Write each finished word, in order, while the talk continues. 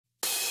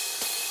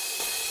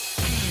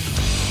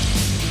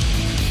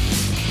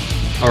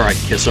All right,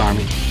 Kiss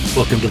Army,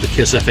 welcome to the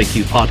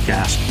KissFAQ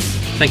Podcast.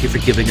 Thank you for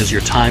giving us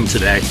your time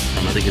today.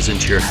 Nothing is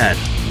into your head.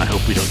 I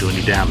hope we don't do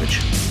any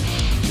damage.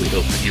 We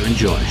hope that you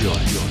enjoy.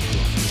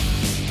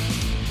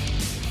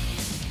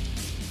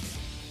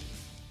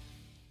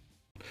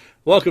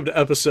 Welcome to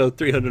episode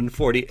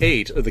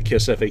 348 of the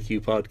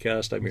KissFAQ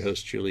Podcast. I'm your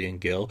host, Julian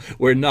Gill.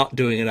 We're not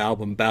doing an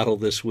album battle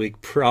this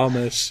week,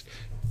 promise.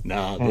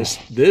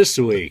 This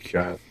week,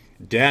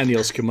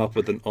 Daniel's come up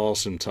with an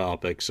awesome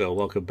topic, so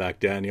welcome back,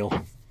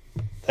 Daniel.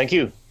 Thank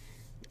you.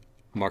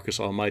 Marcus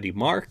Almighty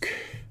Mark.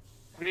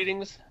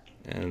 Greetings.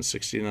 And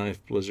 69th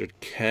Blizzard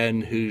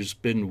Ken, who's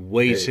been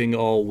waiting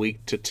all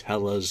week to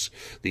tell us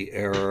the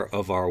error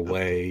of our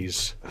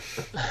ways.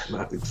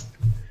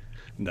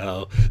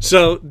 No.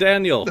 So,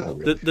 Daniel,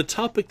 the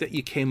topic that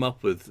you came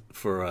up with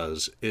for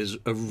us is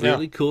a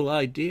really cool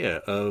idea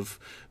of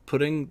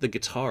putting the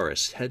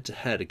guitarists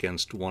head-to-head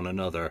against one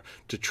another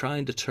to try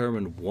and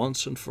determine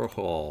once and for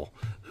all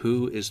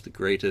who is the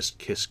greatest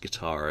Kiss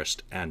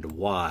guitarist and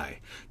why,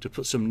 to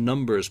put some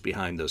numbers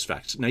behind those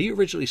facts. Now, you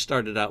originally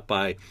started out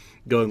by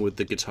going with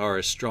the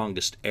guitarist's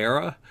strongest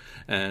era,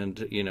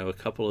 and, you know, a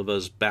couple of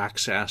us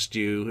backsassed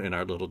you in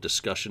our little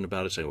discussion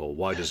about it, saying, well,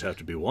 why does it have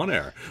to be one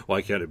era?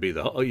 Why can't it be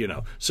the whole, you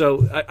know?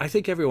 So I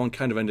think everyone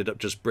kind of ended up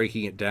just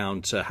breaking it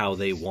down to how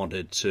they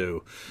wanted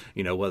to,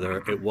 you know, whether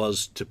it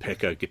was to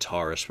pick a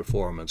guitarist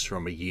performance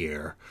from a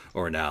year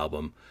or an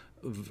album.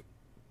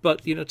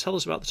 But, you know, tell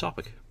us about the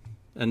topic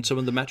and some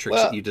of the metrics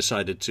that you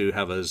decided to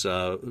have us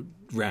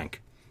rank.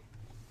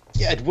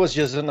 Yeah, it was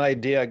just an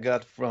idea I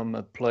got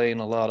from playing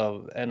a lot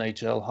of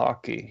NHL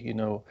hockey. You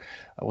know,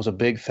 I was a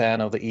big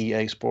fan of the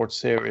EA Sports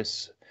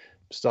Series,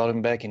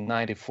 starting back in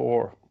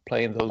 '94,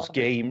 playing those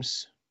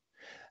games.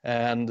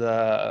 And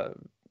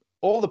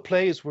all the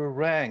players were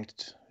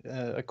ranked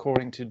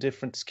according to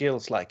different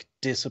skills like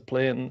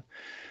discipline,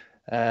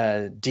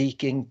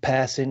 deking,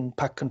 passing,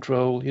 puck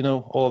control, you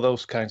know, all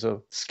those kinds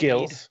of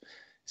skills.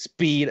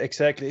 Speed,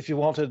 exactly. If you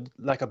wanted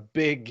like a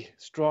big,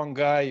 strong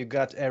guy, you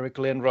got Eric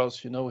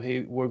Lindros. You know, he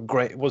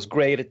was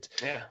great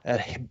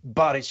at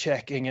body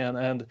checking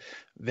and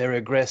very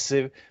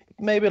aggressive.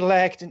 Maybe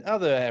lacked in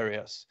other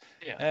areas.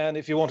 Yeah. And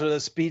if you wanted a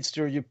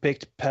speedster, you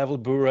picked Pavel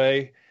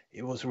Bure.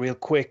 He was real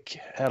quick,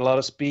 had a lot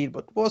of speed,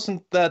 but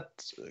wasn't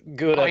that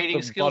good at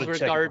the skills body were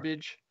checking.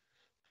 garbage.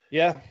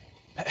 Yeah.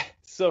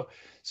 So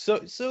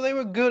they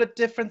were good at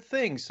different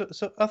things.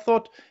 So I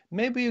thought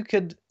maybe you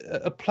could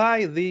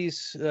apply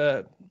these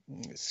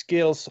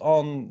skills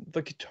on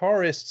the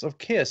guitarists of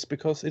Kiss,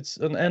 because it's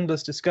an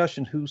endless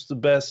discussion. Who's the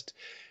best?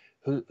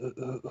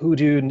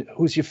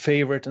 Who's your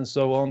favorite, and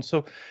so on.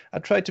 So I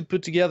tried to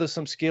put together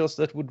some skills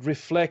that would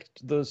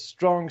reflect the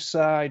strong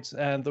sides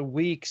and the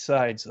weak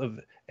sides of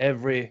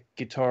every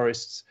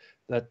guitarist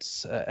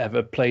that's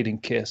ever played in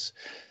Kiss.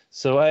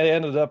 So I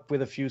ended up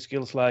with a few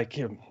skills like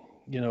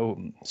you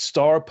know,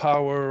 star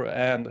power,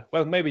 and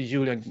well, maybe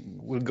Julian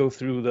will go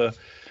through the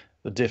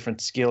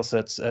different skill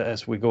sets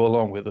as we go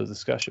along with the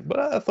discussion. But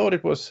I thought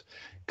it was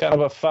kind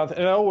of a fun,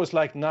 and I always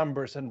like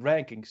numbers and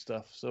ranking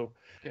stuff. So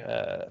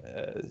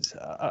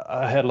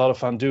I had a lot of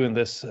fun doing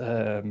this,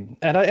 and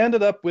I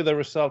ended up with a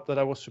result that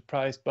I was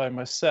surprised by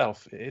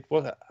myself. It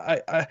was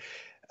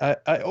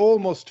I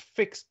almost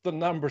fixed the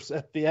numbers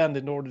at the end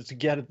in order to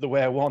get it the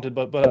way I wanted,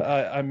 but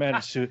I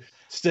managed to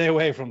stay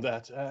away from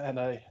that, and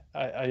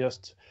I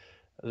just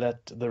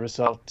let the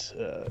result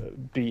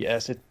be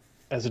as it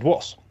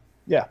was.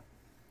 Yeah.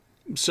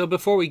 So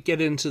before we get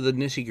into the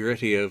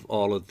nitty-gritty of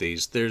all of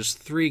these, there's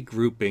three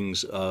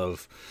groupings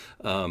of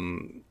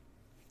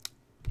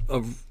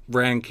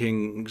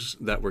rankings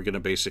that we're going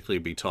to basically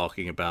be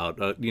talking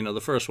about. You know,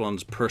 the first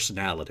one's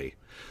personality.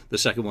 The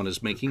second one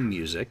is making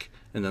music.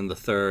 And then the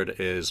third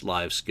is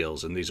live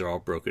skills. And these are all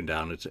broken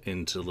down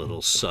into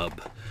little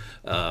sub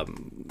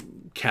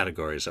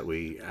categories that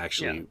we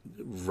actually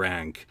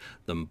rank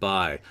them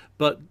by.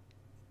 But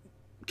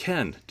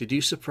Ken, did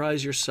you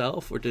surprise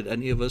yourself, or did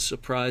any of us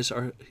surprise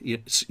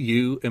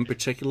you in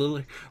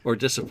particular, or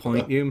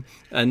disappoint you?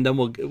 And then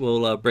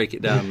we'll break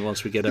it down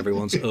once we get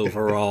everyone's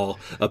overall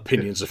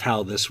opinions of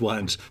how this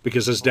went.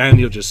 Because as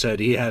Daniel just said,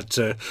 he had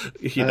to,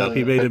 you know,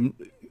 he made him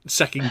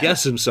second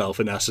guess himself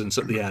in essence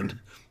at the end.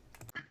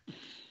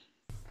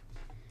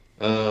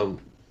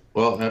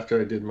 Well, after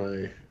I did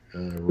my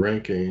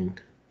ranking,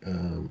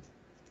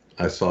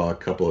 I saw a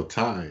couple of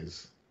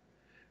ties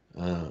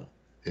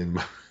in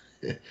my.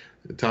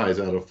 Ties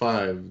out of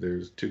 5.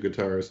 There's 2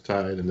 guitarists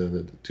tied, and then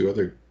the 2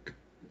 other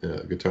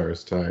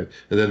guitarists tied,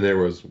 and then there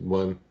was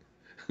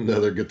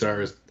another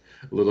guitarist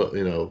a little,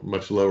 you know,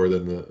 much lower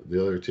than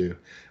the other 2,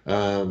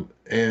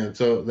 and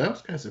so that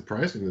was kind of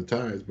surprising, the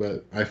ties.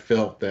 But I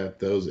felt that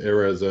those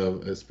eras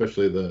of,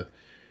 especially the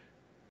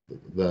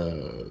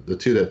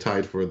 2 that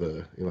tied for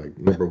the, you know, like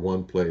number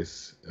 1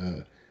 place,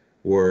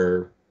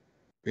 were,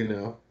 you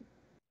know,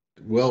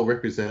 well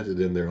represented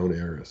in their own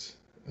eras.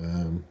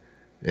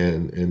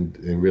 And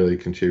really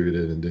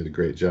contributed and did a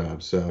great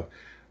job. So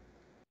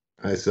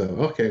I said,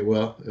 okay,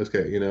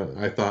 you know,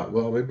 I thought,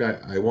 well, maybe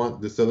I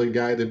want this other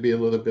guy to be a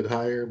little bit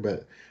higher,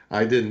 but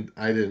I didn't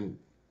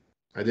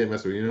I didn't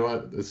mess with. You know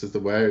what? This is the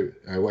way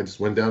I just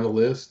went down the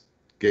list,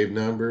 gave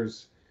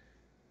numbers,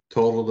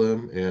 totaled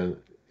them, and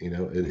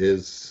it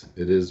is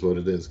what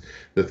it is.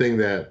 The thing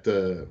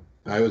that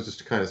I was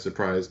just kind of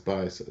surprised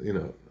by,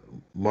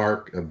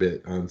 Mark a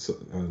bit on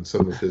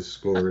some of his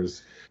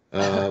scores,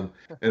 and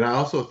I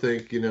also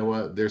think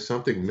there's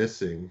something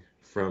missing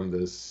from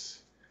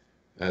this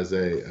as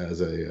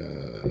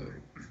a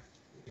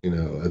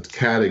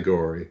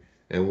category,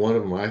 and one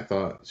of them I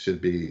thought should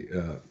be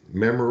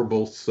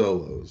memorable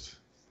solos.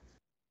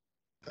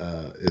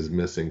 Is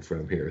missing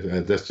from here.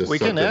 That's just we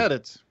something. can add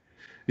it.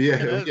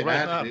 Yeah, we can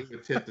add it. It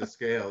would tip the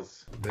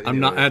scales. But I'm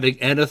not adding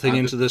anything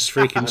into this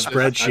freaking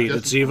spreadsheet.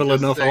 It's evil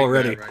enough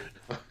already.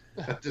 Right.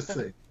 I'm just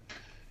saying.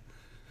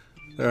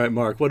 All right,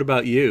 Mark, what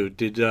about you?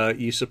 Did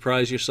you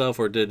surprise yourself,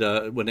 or did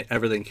when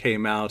everything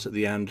came out at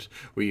the end,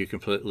 were you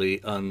completely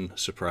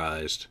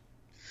unsurprised?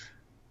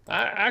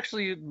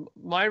 Actually,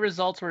 my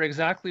results were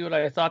exactly what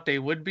I thought they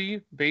would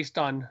be based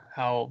on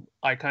how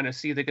I kind of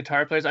see the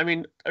guitar players. I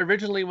mean,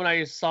 originally when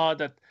I saw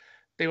that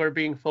they were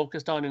being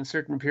focused on in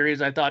certain periods,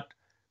 I thought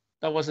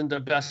that wasn't the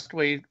best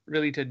way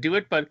really to do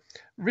it. But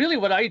really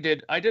what I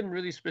didn't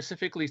really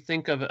specifically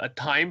think of a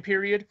time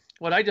period.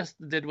 What I just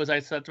did was I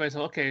said to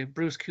myself, okay,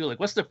 Bruce Kulick,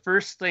 what's the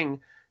first thing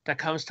that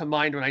comes to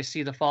mind when I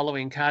see the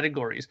following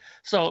categories?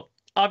 So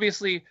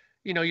obviously,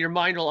 your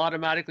mind will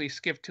automatically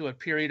skip to a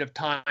period of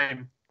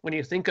time when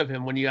you think of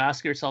him, when you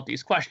ask yourself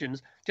these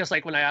questions, just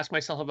like when I ask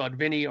myself about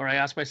Vinny, or I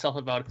ask myself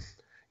about,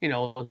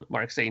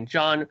 Mark St.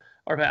 John,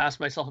 or if I ask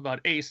myself about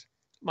Ace,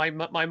 my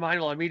mind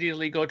will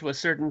immediately go to a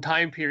certain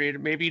time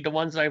period, maybe the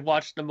ones that I've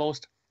watched the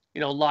most,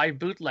 live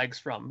bootlegs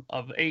from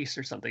of Ace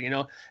or something,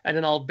 and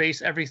then I'll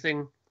base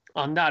everything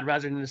on that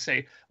rather than to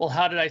say, well,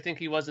 how did I think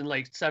he was in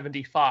like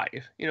 75?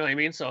 You know what I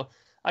mean? So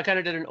I kind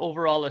of did an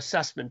overall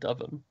assessment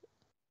of him.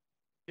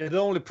 Yeah, the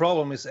only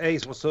problem is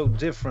Ace was so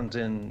different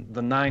in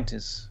the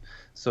 90s.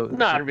 So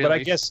not really. But I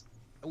guess,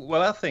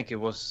 I think he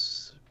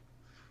was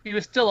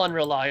still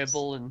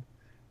unreliable, and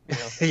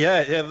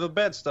yeah, the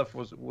bad stuff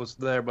was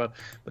there, but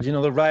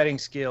the writing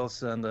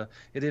skills, and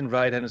he didn't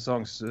write any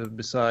songs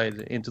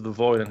beside Into the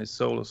Void and his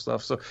solo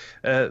stuff. So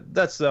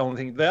that's the only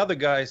thing. The other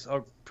guys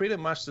are pretty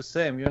much the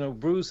same.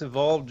 Bruce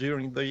evolved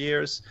during the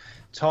years,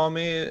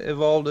 Tommy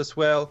evolved as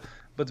well,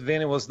 but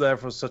Vinny was there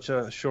for such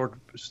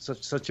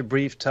a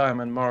brief time,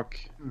 and Mark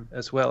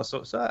as well.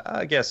 So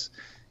I guess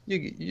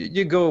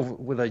you go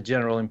with a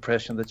general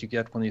impression that you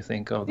get when you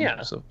think of them.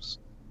 Yeah. So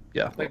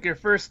yeah. Like your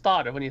first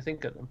thought when you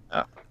think of them.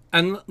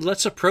 And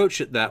let's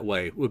approach it that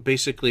way, with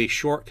basically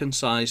short,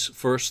 concise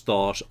first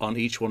thought on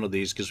each one of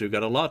these, because we've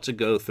got a lot to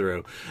go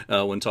through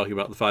when talking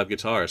about the 5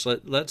 guitars.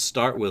 Let's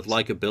start with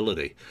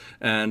Likeability.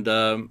 And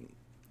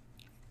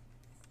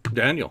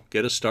Daniel,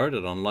 get us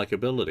started on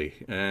Likeability.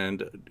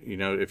 And,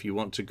 if you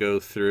want to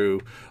go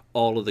through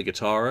all of the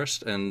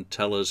guitarists and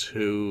tell us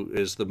who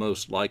is the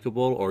most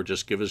likable, or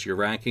just give us your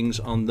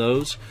rankings on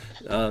those,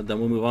 then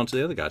we'll move on to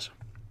the other guys.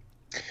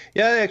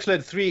 Yeah, I actually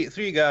had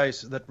three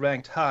guys that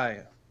ranked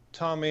high.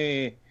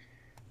 Tommy,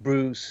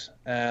 Bruce,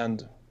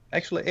 and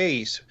actually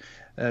Ace.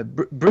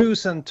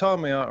 Bruce and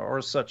Tommy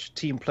are such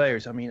team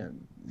players. I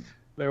mean,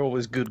 they're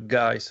always good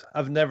guys.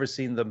 I've never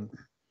seen them,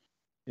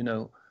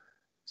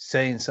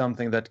 saying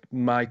something that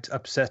might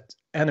upset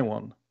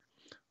anyone.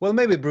 Well,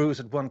 maybe Bruce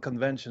at one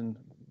convention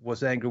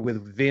was angry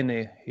with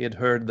Vinny. He had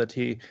heard that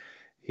he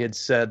had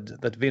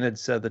said that Vinny had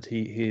said that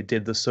he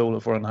did the solo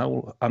for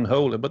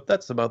Unholy, but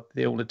that's about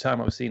the only time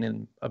I've seen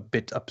him a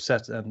bit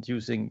upset and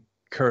using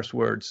curse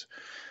words.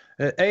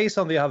 Ace,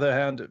 on the other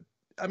hand,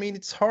 I mean,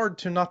 it's hard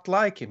to not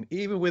like him,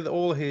 even with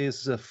all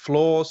his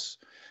flaws.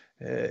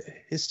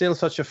 He's still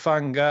such a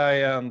fun guy,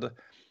 and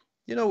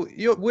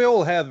we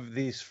all have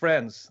these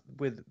friends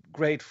with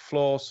great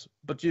flaws,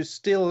 but you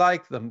still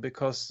like them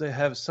because they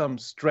have some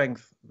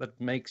strength that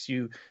makes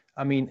you.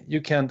 I mean,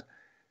 you can't.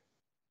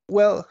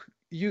 Well,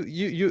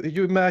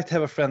 you might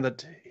have a friend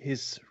that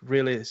is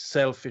really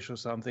selfish or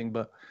something,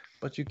 but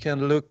you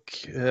can look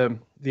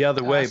the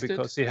other way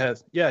because he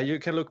has. Yeah, you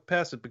can look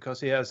past it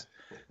because he has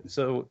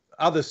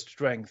other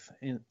strengths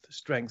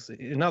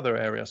in other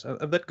areas,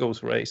 and that goes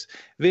for Ace.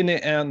 Vinny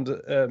and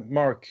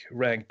Mark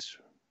ranked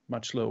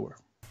much lower.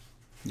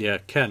 Yeah,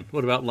 Ken,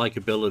 what about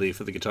Likeability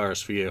for the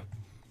guitarist for you?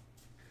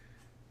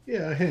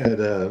 Yeah, I had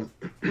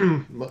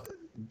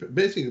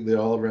basically they're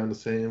all around the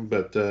same,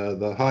 but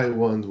the high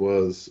ones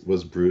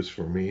was Bruce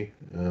for me.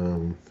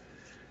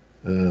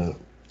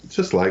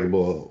 Just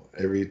likable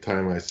every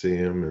time I see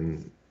him,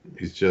 and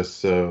he's just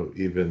so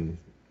even,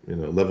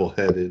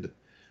 level-headed,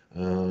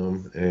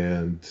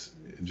 and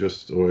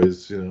just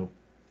always,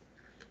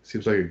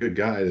 seems like a good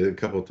guy. A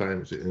couple of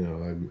times,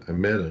 I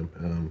met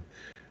him.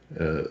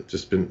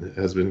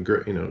 Has been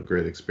great,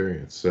 great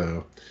experience.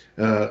 So,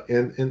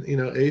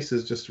 and Ace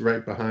is just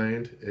right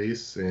behind.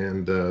 Ace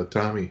and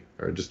Tommy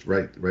are just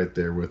right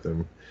there with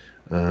him,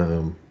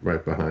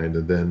 right behind.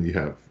 And then you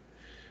have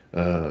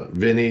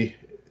Vinny.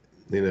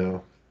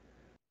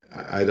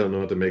 I don't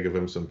know what to make of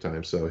him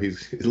sometimes. So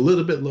he's a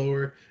little bit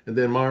lower. And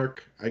then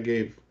Mark, I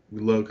gave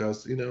low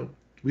because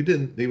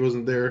he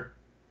wasn't there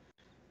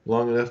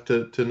long enough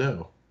to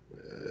know,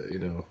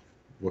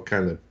 what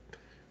kind of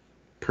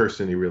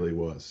person he really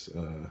was.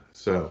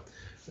 So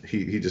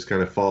he just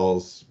kind of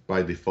falls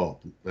by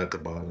default at the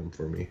bottom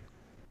for me.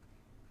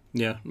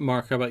 Yeah.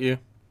 Mark, how about you?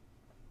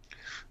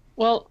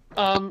 Well,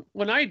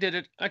 when I did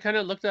it, I kind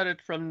of looked at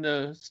it from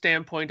the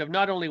standpoint of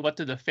not only what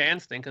do the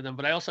fans think of them,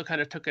 but I also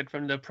kind of took it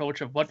from the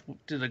approach of what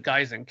do the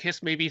guys in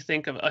KISS maybe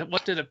think of,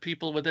 what do the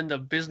people within the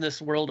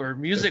business world or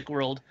music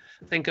world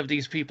think of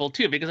these people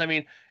too? Because I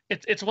mean,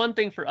 it's one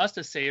thing for us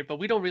to say it, but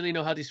we don't really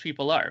know how these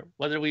people are.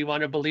 Whether we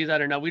want to believe that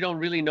or not, we don't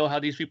really know how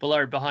these people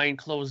are behind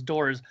closed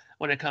doors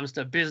when it comes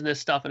to business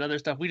stuff and other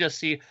stuff. We just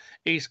see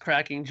Ace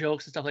cracking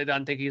jokes and stuff like that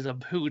and think he's a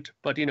hoot.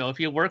 But if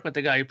you work with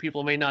the guy,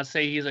 people may not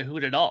say he's a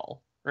hoot at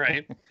all.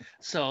 Right.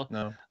 So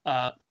No.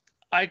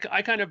 I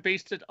kind of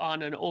based it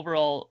on an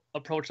overall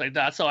approach like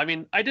that. So, I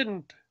mean, I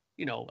didn't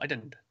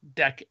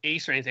deck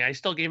Ace or anything. I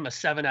still gave him a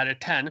 7 out of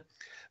 10.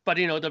 But,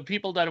 the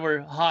people that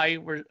were high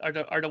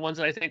are the ones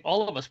that I think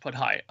all of us put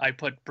high. I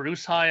put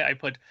Bruce high. I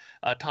put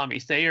Tommy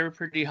Thayer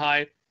pretty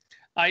high.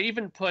 I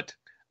even put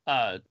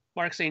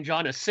Mark St.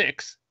 John a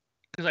 6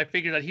 because I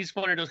figured that he's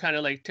one of those kind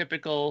of like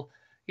typical,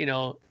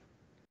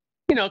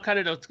 kind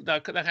of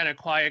that kind of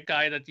quiet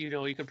guy that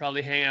you could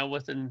probably hang out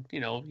with, and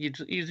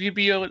you'd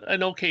be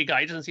an okay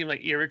guy. He doesn't seem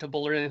like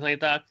irritable or anything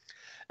like that.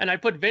 And I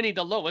put Vinny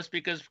the lowest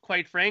because,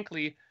 quite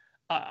frankly,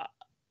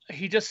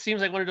 he just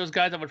seems like one of those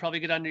guys that would probably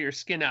get under your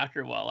skin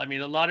after a while. I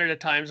mean, a lot of the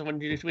times when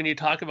you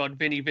talk about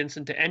Vinny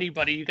Vincent to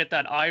anybody, you get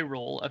that eye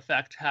roll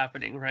effect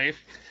happening, right?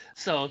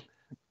 So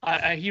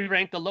he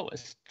ranked the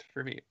lowest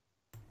for me.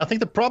 I think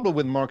the problem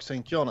with Mark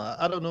St. John,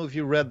 I don't know if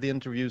you read the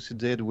interviews he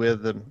did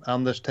with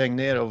Anders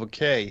Tegnér over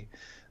K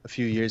a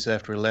few years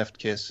after he left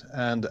KISS.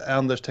 And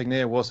Anders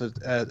Tegnér was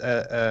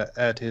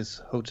at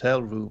his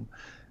hotel room,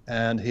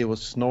 and he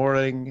was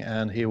snoring,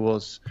 and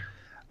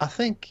I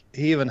think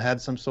he even had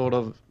some sort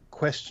of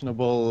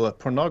questionable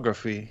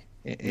pornography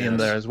in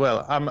there as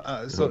well.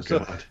 So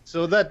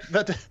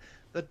that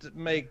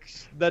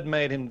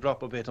made him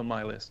drop a bit on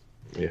my list.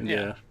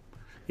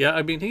 Yeah,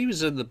 I mean, he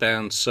was in the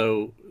band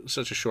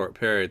such a short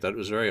period that it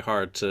was very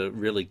hard to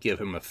really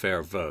give him a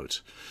fair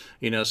vote.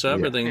 So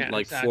everything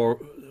exactly.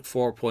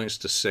 4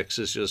 to 6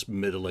 is just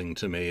middling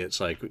to me.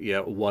 It's like,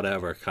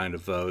 whatever kind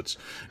of votes.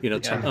 In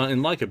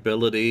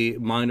Likeability,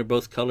 mine are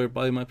both colored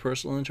by my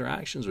personal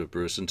interactions with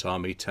Bruce and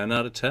Tommy. 10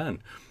 out of 10.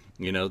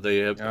 They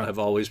have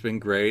always been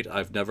great.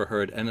 I've never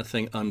heard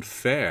anything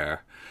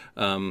unfair.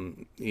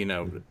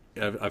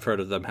 I've heard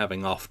of them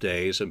having off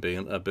days and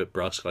being a bit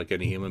brusque like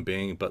any human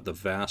being, but the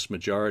vast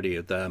majority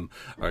of them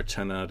are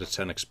 10 out of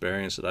 10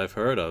 experience that I've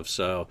heard of.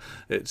 So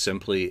it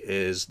simply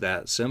is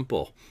that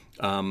simple.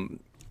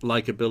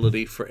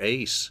 Likeability for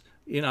Ace,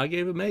 I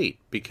gave him 8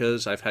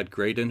 because I've had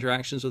great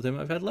interactions with him.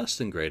 I've had less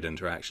than great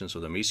interactions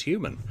with him. He's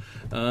human.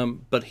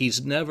 But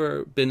he's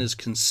never been as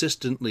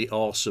consistently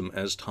awesome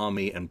as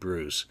Tommy and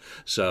Bruce.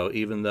 So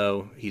even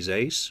though he's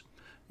Ace,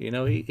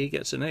 he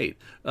gets an 8.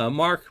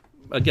 Mark,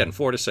 again,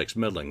 4 to 6,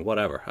 middling,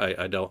 whatever.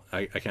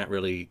 I can't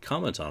really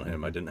comment on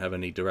him. I didn't have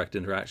any direct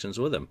interactions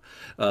with him.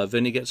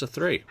 Vinny gets a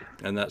 3,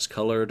 and that's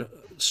colored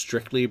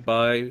strictly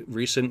by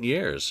recent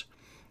years.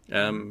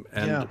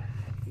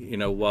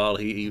 While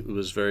he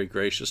was very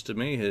gracious to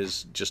me,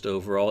 his just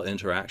overall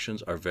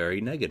interactions are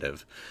very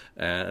negative.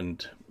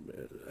 And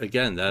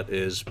again, that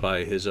is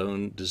by his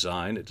own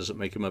design. It doesn't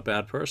make him a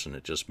bad person.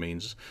 It just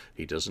means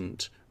he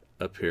doesn't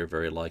appear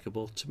very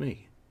likable to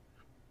me.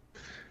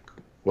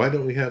 Why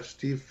don't we have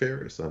Steve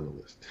Ferris on the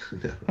list?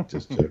 No,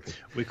 just joking.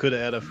 We could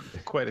add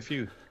quite a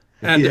few.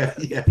 And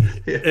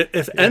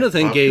if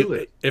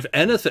anything,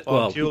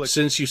 well,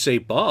 since you say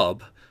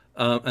Bob,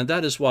 and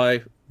that is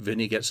why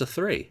Vinny gets a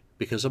 3,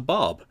 because of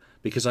Bob.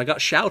 Because I got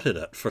shouted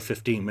at for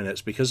 15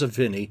 minutes because of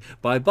Vinny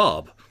by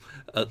Bob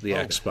at the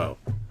expo.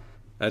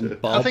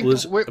 And Bob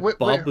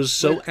was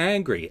so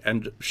angry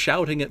and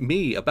shouting at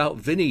me about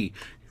Vinny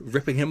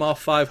ripping him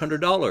off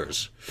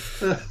 $500.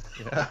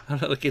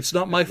 Like, it's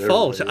not my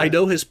fault. I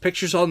know his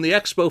picture's on the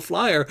expo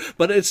flyer,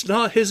 but it's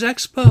not his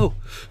expo.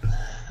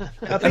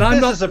 I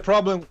think this is a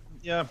problem.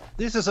 Yeah,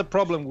 this is a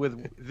problem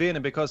with Vinny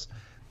because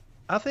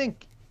I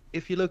think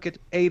if you look at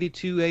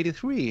 82,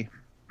 83,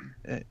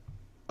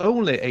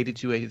 only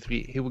 82,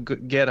 83, he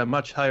would get a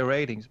much higher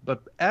ratings.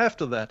 But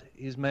after that,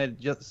 he's made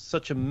just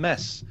such a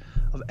mess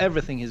of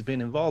everything he's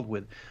been involved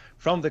with,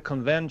 from the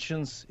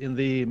conventions in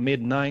the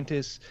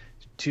mid-90s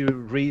to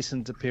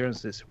recent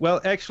appearances.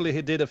 Well, actually,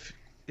 he did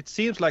it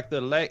seems like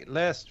the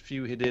last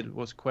few he did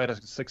was quite a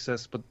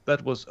success, but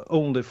that was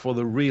only for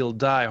the real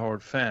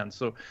diehard fans.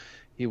 So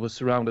he was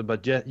surrounded by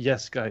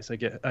yes guys,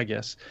 I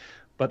guess.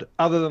 But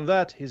other than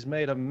that, he's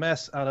made a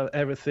mess out of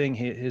everything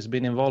he's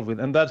been involved with.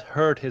 And that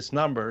hurt his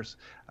numbers,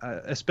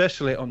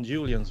 especially on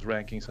Julian's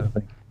rankings, I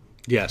think.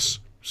 Yes.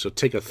 So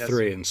take a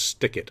 3 and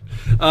stick it.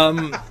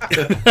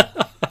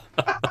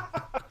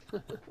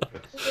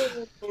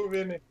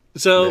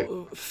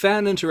 So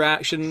fan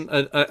interaction,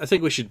 I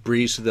think we should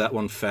breeze through that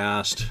one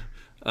fast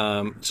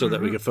so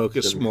that we can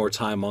focus more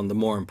time on the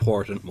more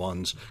important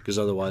ones, because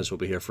otherwise we'll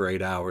be here for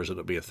 8 hours.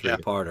 It'll be a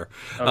 3-parter.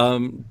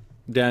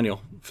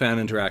 Daniel, fan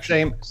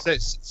interaction.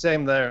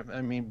 Same there.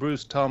 I mean,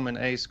 Bruce, Tom, and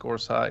Ace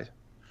scores high,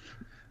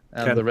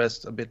 and Ken? the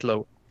rest a bit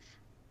low.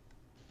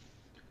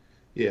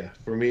 Yeah,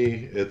 for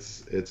me,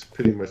 it's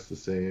pretty much the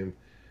same.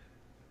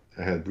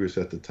 I had Bruce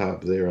at the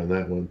top there on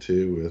that one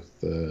too.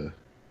 With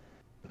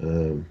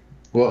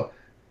well,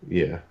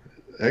 yeah.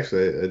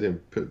 Actually, I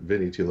didn't put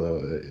Vinny too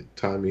low.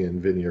 Tommy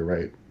and Vinny are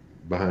right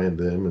behind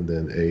them, and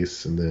then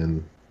Ace, and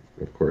then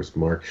of course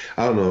Mark.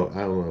 I don't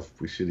know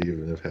if we should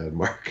even have had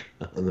Mark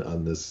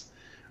on this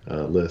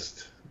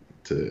list.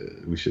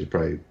 We should have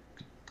probably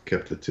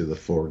kept it to the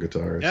 4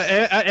 guitarists.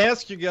 Yeah, I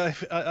asked you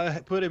guys. I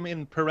put him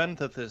in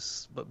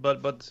parentheses,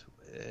 but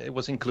it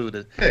was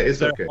included. Hey,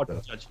 it's okay.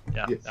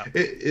 Yeah.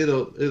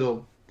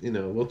 It'll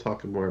we'll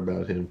talk more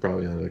about him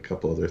probably on a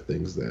couple other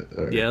things that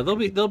are... Yeah,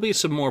 there'll be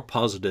some more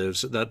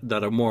positives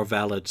that are more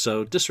valid.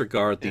 So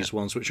disregard these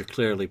ones which are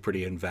clearly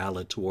pretty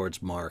invalid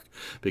towards Mark,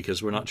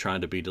 because we're not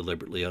trying to be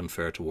deliberately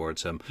unfair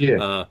towards him.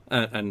 Yeah.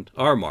 And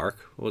our Mark,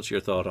 what's your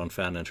thought on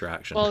fan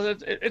interaction? Well,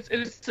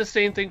 it's the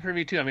same thing for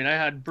me too. I mean, I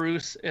had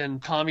Bruce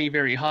and Tommy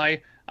very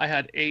high. I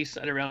had Ace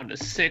at around a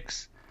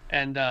 6,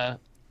 and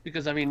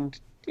because I mean.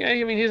 Yeah,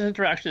 I mean, his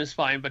interaction is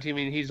fine, but I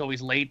mean, he's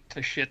always late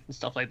to shit and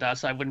stuff like that,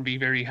 so I wouldn't be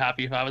very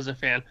happy if I was a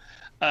fan.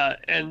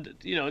 And,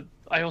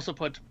 I also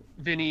put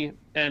Vinny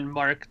and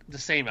Mark the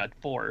same at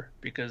 4,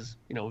 because,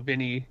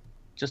 Vinny,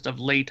 just of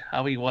late,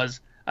 how he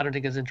was, I don't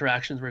think his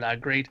interactions were that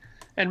great.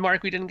 And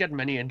Mark, we didn't get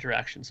many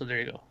interactions, so there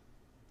you go.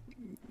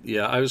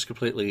 Yeah, I was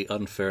completely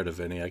unfair to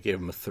Vinny. I gave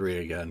him a 3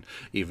 again,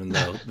 even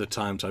though the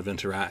times I've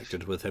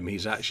interacted with him,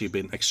 he's actually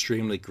been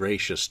extremely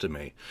gracious to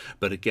me.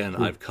 But again,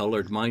 I've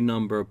colored my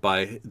number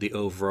by the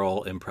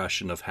overall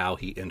impression of how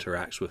he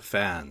interacts with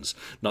fans.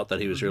 Not that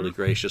he was really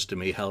gracious to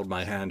me, held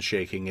my hand,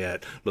 shaking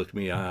it, looked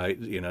me eye,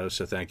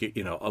 so thank you.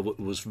 It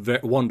was very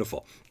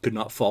wonderful. Could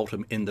not fault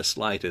him in the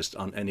slightest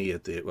on any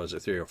of the,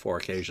 3 or 4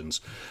 occasions.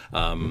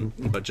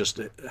 But just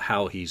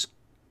how he's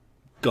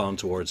gone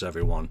towards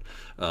everyone.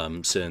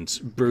 Since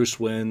Bruce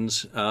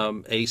wins,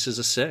 Ace is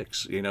a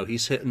 6.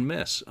 He's hit and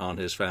miss on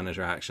his fan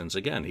interactions.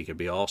 Again, he could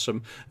be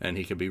awesome and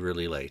he could be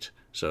really late.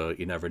 So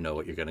you never know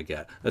what you're going to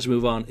get. Let's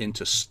move on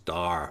into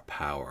star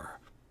power.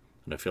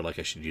 And I feel like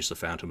I should use the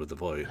Phantom of the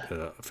Voice,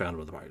 Phantom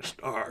of the Voice,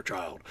 Star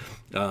Child.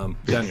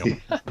 Daniel.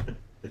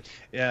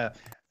 Yeah.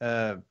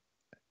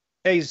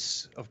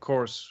 Ace, of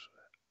course.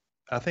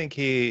 I think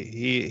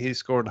he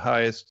scored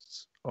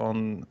highest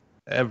on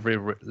every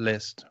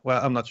list.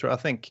 Well, I'm not sure. I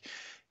think,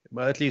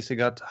 but at least he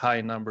got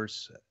high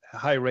numbers,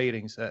 high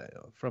ratings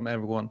from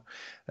everyone.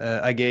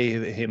 I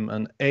gave him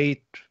an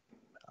 8.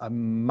 I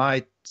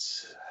might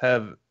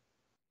have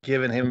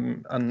given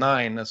him a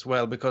 9 as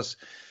well, because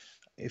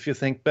if you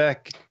think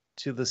back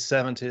to the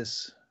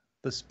 70s,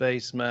 the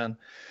spaceman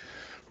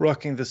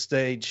rocking the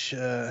stage,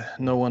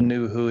 no one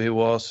knew who he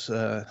was,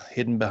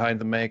 hidden behind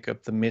the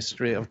makeup, the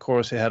mystery. Of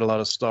course, he had a lot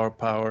of star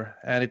power,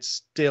 and it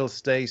still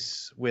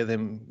stays with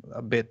him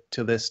a bit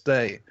to this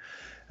day.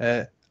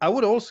 I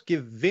would also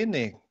give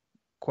Vinny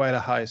quite a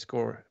high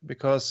score,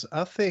 because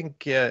I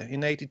think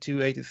in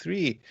 82,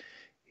 83,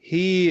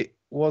 he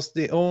was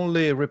the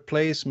only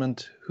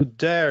replacement who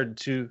dared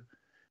to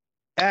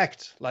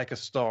act like a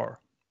star.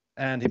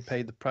 And he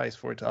paid the price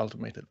for it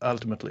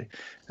ultimately.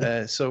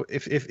 So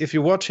if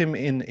you watch him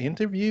in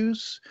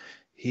interviews,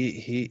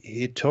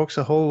 he talks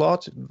a whole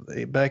lot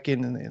back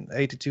in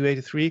 82,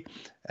 83.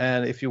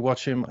 And if you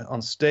watch him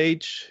on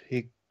stage,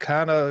 he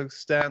kind of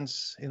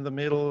stands in the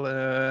middle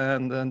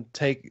and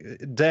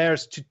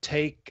dares to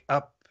take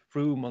up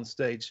room on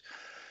stage.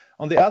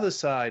 On the other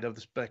side of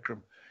the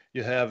spectrum,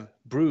 you have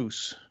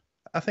Bruce.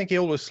 I think he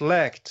always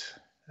lacked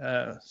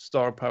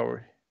star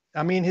power.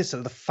 I mean, he's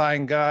a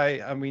fine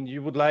guy. I mean,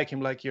 you would like him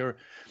like your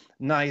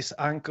nice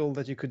uncle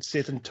that you could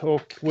sit and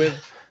talk with.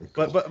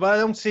 But I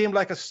don't see him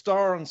like a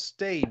star on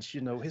stage,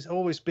 He's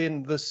always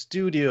been the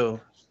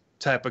studio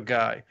type of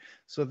guy.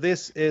 So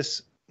this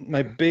is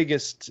my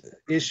biggest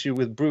issue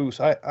with Bruce.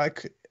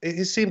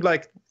 He seemed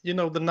like,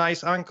 the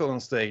nice uncle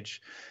on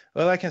stage.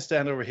 Well, I can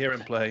stand over here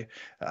and play.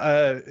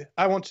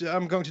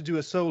 I'm going to do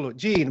a solo.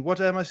 Gene, what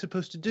am I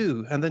supposed to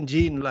do? And then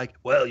Gene,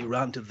 well, you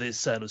run to this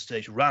side of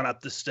stage, run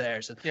up the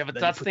stairs. And yeah, but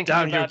that's thinking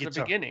about the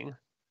beginning.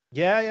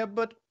 Yeah,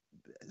 but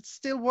it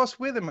still was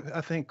with him, I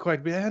think,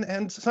 quite big.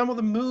 And some of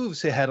the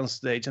moves he had on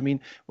stage. I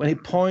mean, when he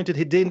pointed,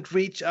 he didn't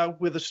reach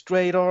out with a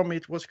straight arm.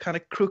 It was kind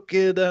of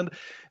crooked. And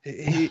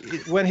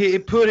when he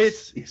put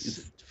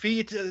his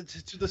feet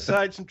to the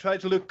sides and tried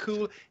to look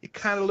cool, it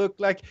kind of looked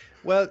like,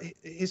 well,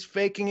 he's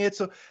faking it.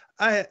 So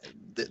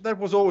that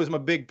was always my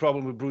big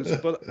problem with Bruce.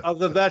 But other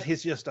than that,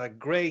 he's just a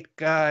great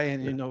guy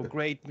and,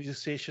 great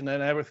musician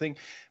and everything.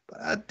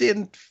 But I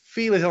didn't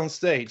feel it on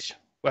stage.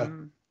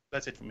 Well,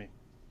 that's it for me.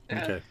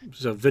 Okay,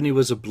 so Vinny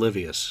was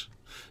oblivious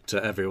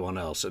to everyone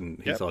else,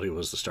 and he thought he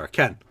was the star.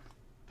 Ken?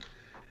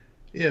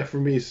 Yeah, for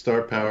me,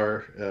 star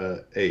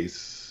power,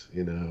 Ace,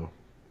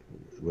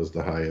 was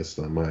the highest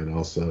on mine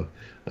also.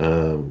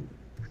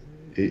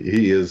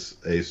 He is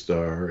a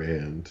star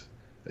and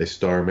a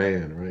star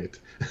man, right?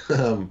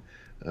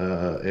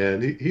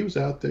 And he was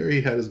out there.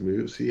 He had his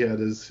moves. He had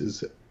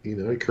his he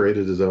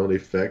created his own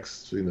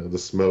effects, the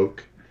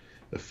smoke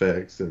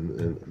effects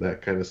and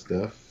that kind of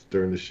stuff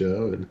during the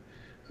show. And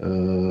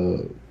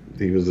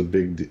he was a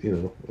big,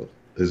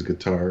 his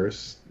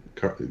guitars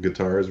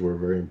were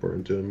very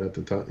important to him at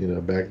the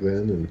time, back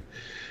then.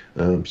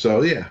 And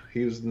so, yeah,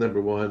 he was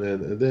number one.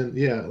 And then,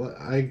 yeah,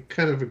 I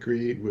kind of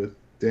agree with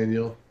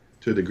Daniel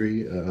to a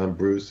degree on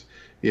Bruce.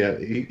 Yeah,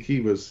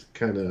 he was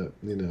kind of,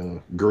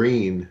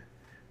 green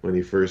when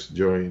he first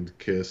joined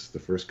Kiss the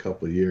first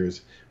couple of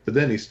years. But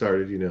then he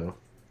started,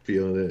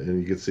 feeling it,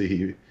 and you could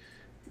see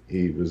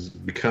he was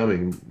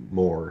becoming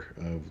more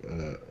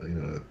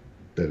of,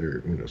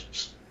 better,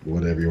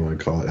 whatever you want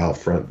to call it, out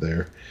front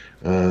there.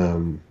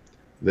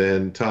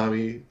 Then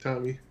Tommy,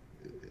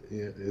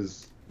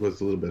 was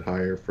a little bit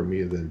higher for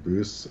me than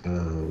Bruce.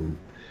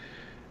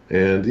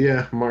 And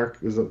yeah,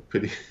 Mark was a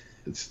pretty.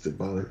 It's the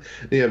bottom.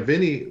 Yeah,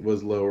 Vinny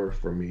was lower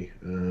for me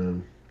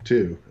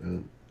too,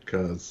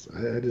 because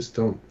I just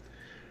don't.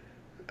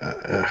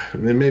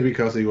 Maybe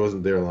because he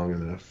wasn't there long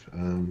enough.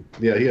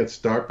 Yeah, he had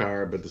star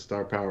power, but the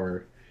star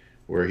power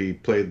where he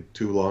played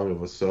too long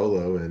of a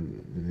solo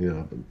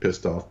and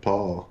pissed off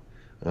Paul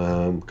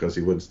because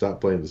he wouldn't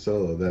stop playing the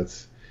solo.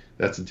 That's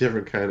a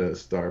different kind of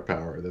star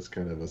power. That's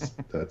kind of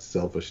that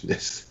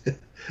selfishness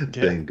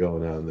thing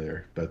going on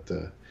there. But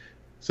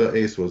so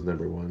Ace was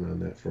number one on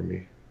that for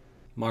me.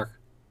 Mark.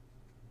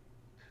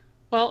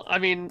 Well, I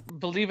mean,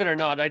 believe it or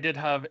not, I did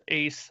have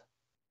Ace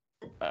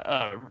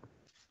and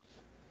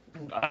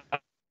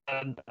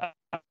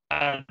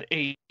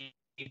 8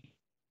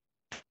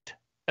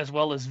 as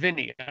well as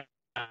Vinny. I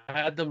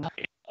had them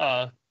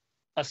a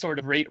sort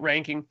of rate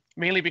ranking,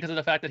 mainly because of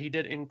the fact that he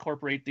did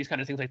incorporate these kind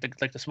of things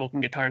like the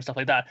smoking guitar and stuff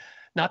like that.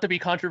 Not to be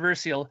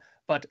controversial,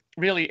 but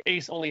really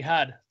Ace only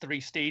had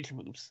 3 stage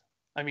moves.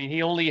 I mean,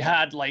 he only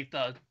had like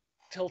the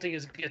tilting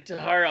his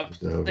guitar up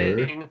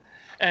thing,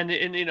 and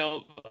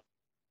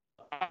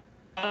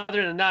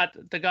other than that,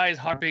 the guy is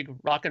hard, big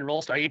rock and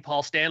roll star.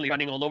 Paul Stanley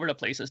running all over the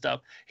place and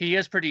stuff. He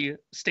is pretty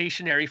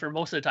stationary for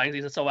most of the time.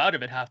 He's so out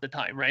of it half the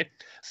time, right?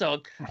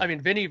 So, I mean,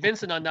 Vinnie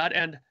Vincent on that,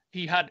 and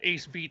he had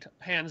Ace beat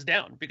hands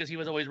down because he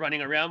was always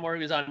running around more.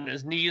 He was on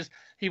his knees.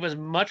 He was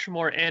much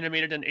more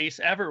animated than Ace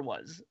ever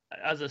was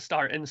as a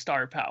star in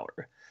star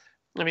power.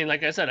 I mean,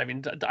 like I said,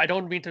 I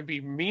don't mean to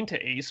be mean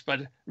to Ace, but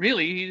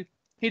really,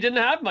 he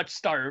didn't have much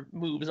star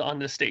moves on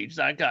the stage,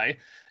 that guy.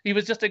 He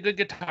was just a good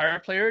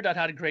guitar player that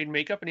had great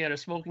makeup, and he had a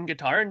smoking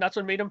guitar, and that's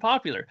what made him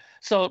popular.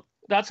 So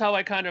that's how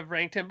I kind of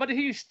ranked him. But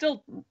he's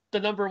still the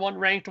number one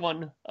ranked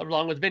one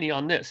along with Vinny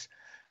on this.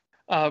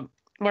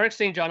 Mark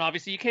St. John,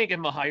 obviously, you can't give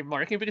him a high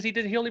marking because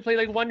he only played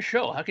like one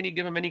show. How can you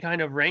give him any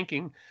kind of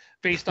ranking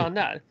based on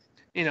that?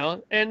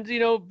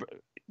 And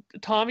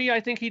Tommy, I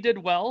think he did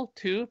well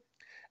too.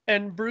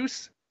 And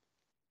Bruce,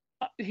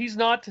 he's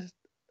not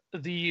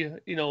the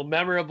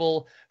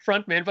memorable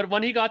frontman, but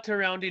when he got to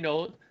around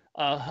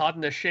Hot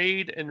in the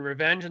Shade and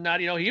Revenge and that,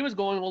 he was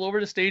going all over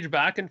the stage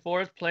back and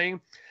forth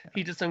playing.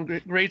 He did some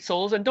great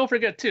solos. And don't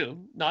forget too,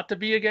 not to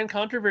be again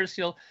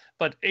controversial,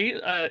 but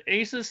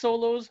Ace's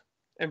solos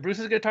and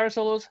Bruce's guitar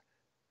solos,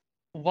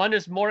 one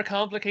is more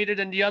complicated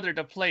than the other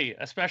to play,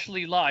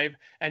 especially live,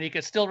 and he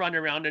could still run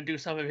around and do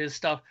some of his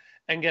stuff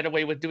and get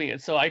away with doing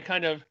it. So I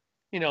kind of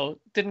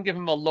didn't give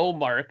him a low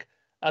mark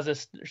as a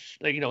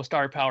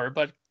star power,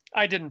 but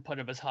I didn't put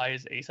him as high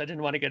as Ace. I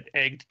didn't want to get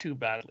egged too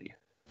badly.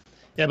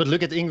 Yeah, but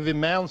look at Yngwie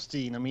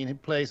Malmsteen. I mean, he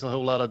plays a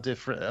whole lot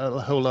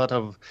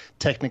of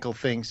technical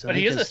things. But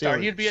he is a star.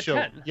 He'd be a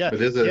 10. Yeah,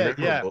 but is it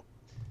memorable?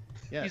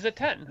 Yeah. He's a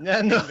 10.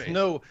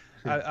 No.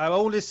 I've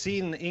only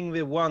seen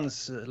Yngwie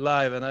once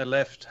live, and I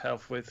left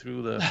halfway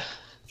through the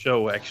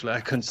show. Actually,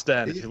 I couldn't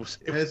stand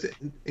it.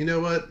 You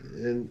know what?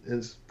 And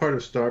as part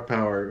of star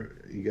power,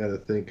 you got to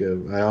think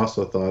of. I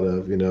also thought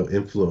of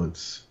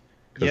influence.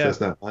 Because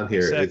that's not on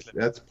here. Exactly.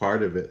 That's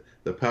part of it.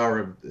 The power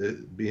of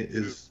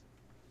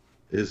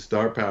his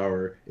star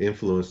power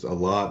influenced a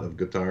lot of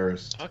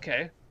guitarists.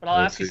 Okay, but I'll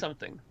ask you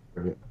something.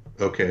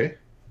 Okay.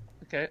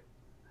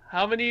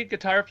 How many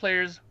guitar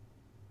players,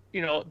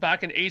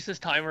 back in Ace's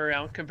time were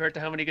around compared to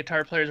how many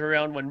guitar players were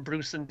around when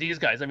Bruce and these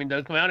guys? I mean,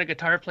 the amount of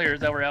guitar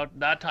players that were out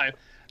that time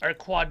are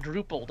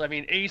quadrupled. I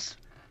mean, Ace,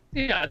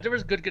 there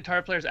was good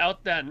guitar players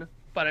out then,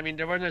 but I mean,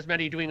 there weren't as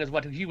many doing as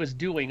what he was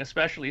doing,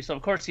 especially. So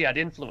of course he had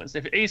influence.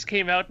 If Ace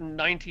came out in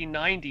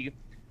 1990,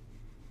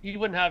 he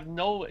wouldn't have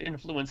no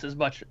influence as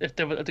much if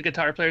the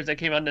guitar players that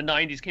came out in the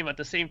 90s came out at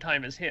the same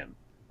time as him.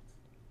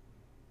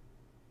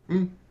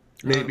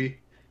 Maybe.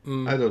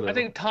 I don't know. I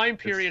think time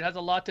period has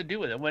a lot to do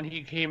with it when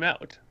he came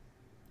out.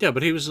 Yeah,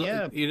 but he was,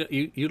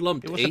 you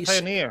lumped He was a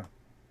pioneer.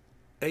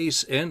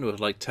 Ace in with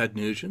like Ted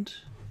Nugent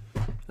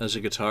as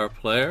a guitar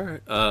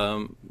player.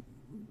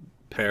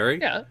 Perry.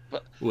 Yeah,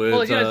 but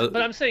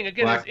I'm saying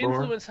again, Blackmore, his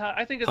influence.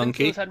 I think his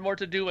influence had more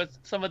to do with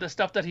some of the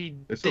stuff that he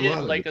did,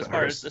 like as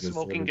far as the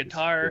smoking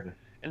guitar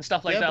and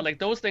stuff like that. Like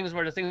those things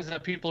were the things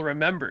that people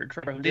remembered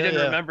from him. They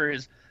didn't remember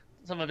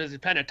some of his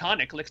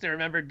pentatonic licks. They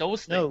remembered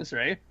those things,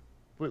 right?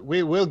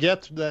 We will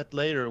get to that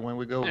later when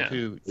we go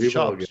to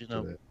shops.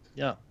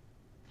 Yeah.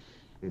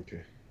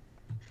 Okay.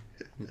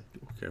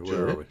 Okay,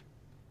 where are we?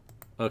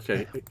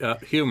 Okay.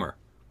 Humor.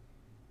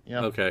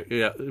 Yeah. Okay.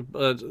 Yeah.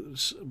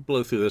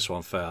 Blow through this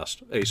one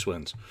fast. Ace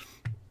wins.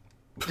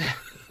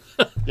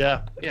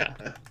 Yeah. Yeah.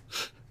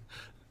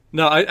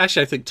 No, I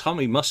think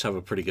Tommy must have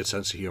a pretty good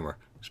sense of humor.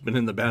 He's been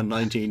in the band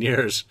 19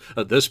 years.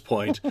 At this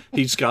point,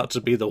 he's got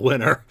to be the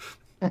winner.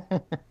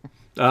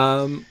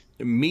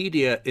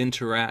 Media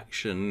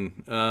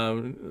interaction.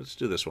 Let's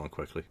do this one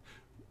quickly.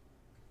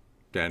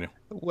 Daniel.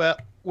 Well,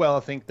 I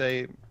think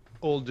they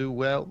all do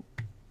well.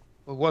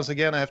 But once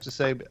again, I have to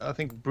say, I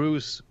think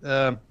Bruce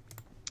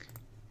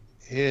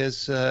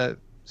is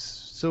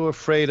so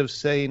afraid of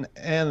saying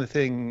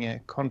anything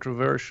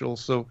controversial,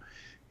 so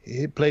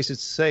he plays it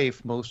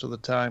safe most of the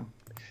time.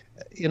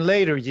 In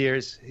later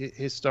years,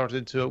 he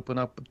started to open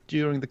up. But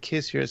during the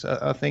Kiss years,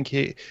 I think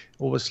he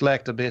always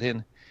lacked a bit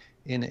in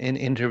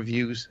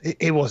interviews.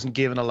 He wasn't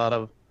given a lot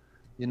of,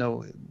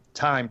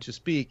 time to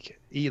speak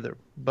either.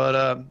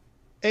 But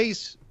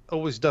Ace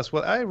always does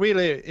well. I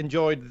really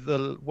enjoyed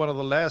one of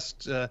the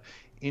last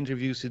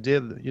interviews he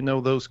did.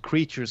 Those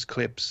Creatures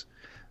clips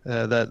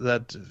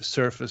that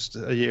surfaced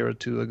a year or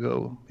two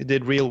ago. He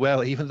did real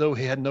well, even though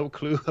he had no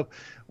clue of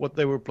what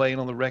they were playing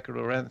on the record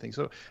or anything.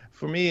 So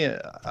for me,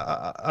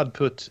 I'd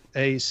put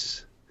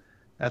Ace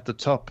at the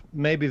top.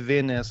 Maybe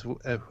Vin as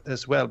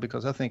well,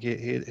 because I think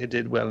he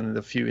did well in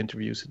the few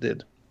interviews he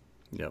did.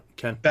 Yeah,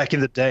 Ken. Back in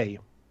the day.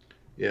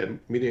 Yeah,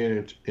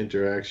 media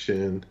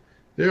interaction.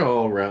 They're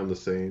all around the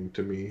same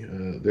to me.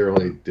 They're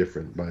only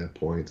different by a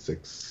point,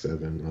 6,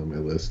 7 on my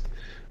list,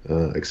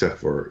 except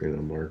for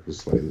Mark was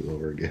slightly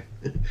lower again.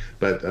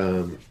 But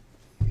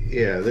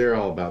yeah, they're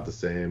all about the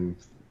same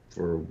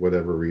for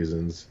whatever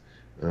reasons.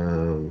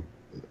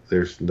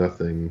 There's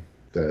nothing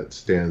that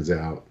stands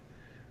out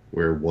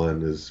where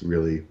one is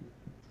really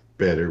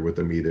better with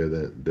the media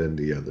than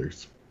the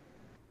others.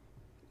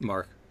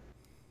 Mark.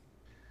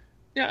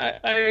 Yeah,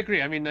 I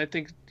agree. I mean, I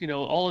think,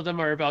 all of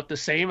them are about the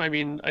same. I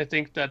mean, I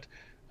think that,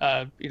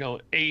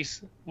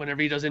 Ace,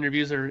 whenever he does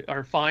interviews,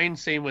 are fine.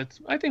 Same with,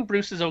 I think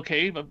Bruce is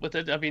okay, but with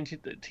it, I mean,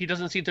 he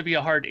doesn't seem to be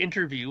a hard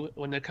interview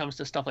when it comes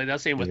to stuff like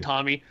that. Same with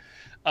Tommy.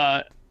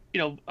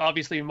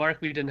 Obviously,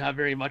 Mark, we didn't have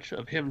very much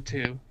of him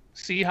to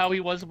see how he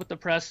was with the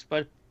press,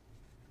 but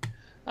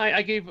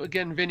I gave,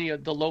 again, Vinny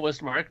the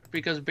lowest mark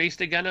because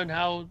based, again, on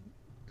how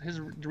his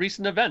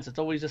recent events, it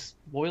always just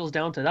boils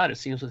down to that, it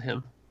seems, with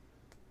him.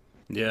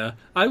 Yeah,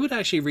 I would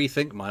actually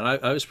rethink mine.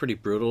 I was pretty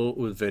brutal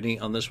with Vinny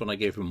on this one. I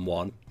gave him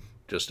 1,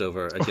 just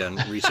over, again,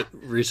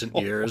 recent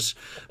years.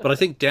 But I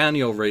think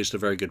Daniel raised a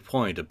very good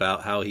point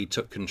about how he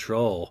took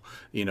control,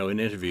 in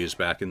interviews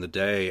back in the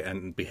day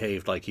and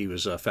behaved like he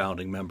was a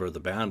founding member of the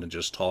band and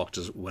just talked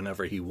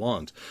whenever he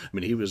wanted. I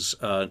mean, he was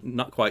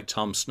not quite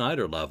Tom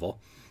Snyder level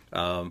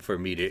for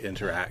media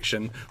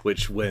interaction,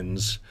 which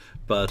wins.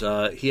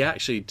 But he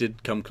actually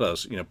did come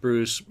close.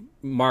 Bruce,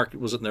 Mark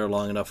wasn't there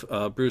long enough.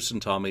 Bruce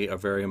and Tommy are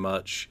very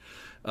much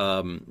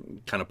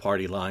kind of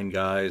party line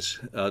guys.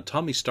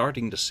 Tommy's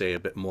starting to say a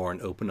bit more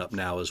and open up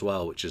now as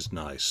well, which is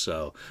nice.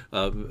 So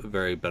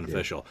very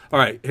beneficial. Yeah. All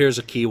right, here's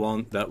a key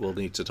one that we'll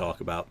need to talk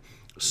about.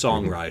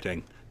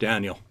 Songwriting.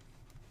 Daniel.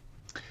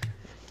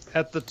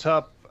 At the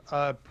top,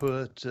 I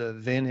put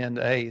Vinny and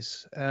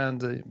Ace.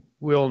 And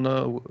we all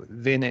know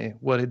Vinny,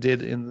 what he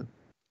did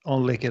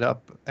on Lick It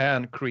Up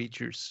and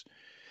Creatures.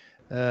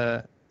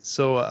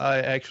 So I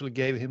actually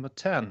gave him a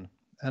 10.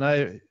 And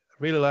I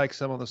really like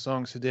some of the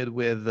songs he did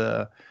with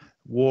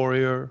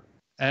Warrior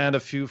and a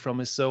few from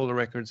his solo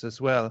records as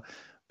well.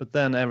 But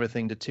then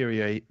everything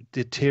deteriorated.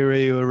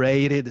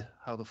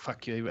 How the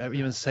fuck you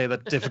even say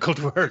that difficult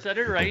word? Is that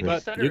it right?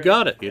 You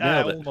got it. You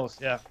nailed it.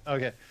 Almost, yeah.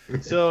 Okay.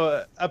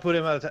 So I put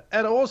him at a 10.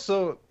 And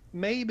also,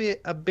 maybe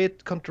a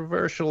bit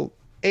controversial,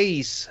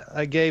 Ace,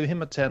 I gave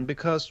him a 10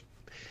 because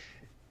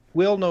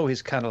we all know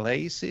he's kind of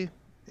lazy.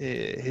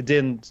 He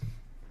didn't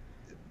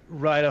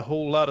write a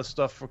whole lot of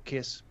stuff for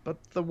Kiss, but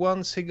the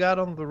ones he got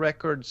on the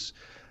records,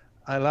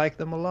 I like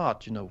them a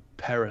lot.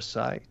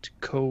 Parasite,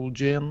 Cold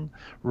Gin,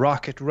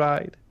 Rocket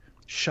Ride,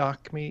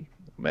 Shock Me.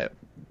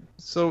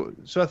 So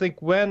I think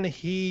when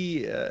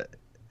he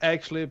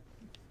actually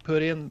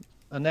put in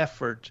an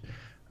effort,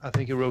 I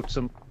think he wrote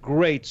some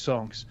great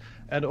songs.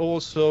 And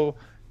also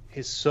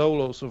his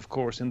solos, of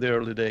course, in the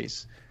early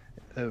days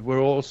were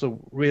also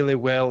really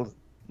well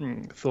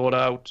thought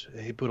out.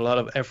 He put a lot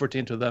of effort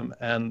into them,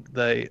 and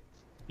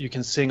you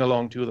can sing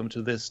along to them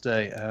to this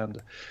day.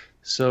 And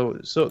so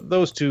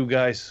those two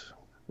guys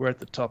were at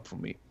the top for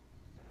me.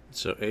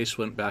 So Ace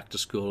went back to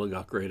school and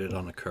got graded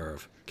on a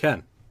curve.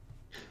 Ken.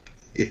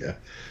 Yeah.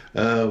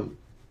 I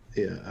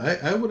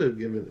would have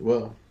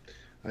given,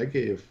 I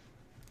gave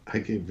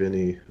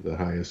Vinny the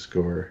highest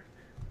score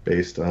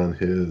based on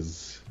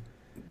his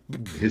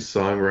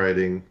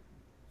songwriting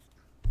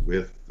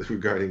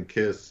regarding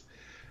Kiss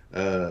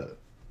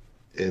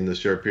in the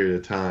short period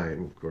of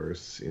time. Of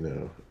course,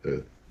 a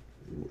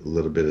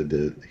little bit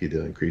he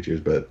did on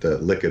Creatures, but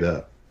Lick It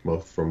Up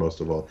for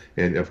most of all,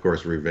 and of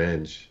course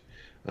Revenge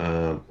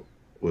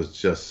was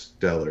just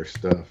stellar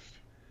stuff,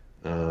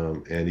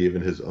 and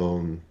even his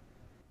own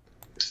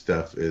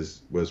stuff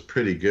was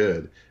pretty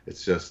good.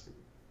 It's just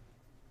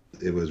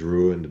it was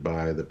ruined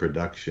by the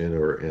production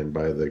and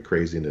by the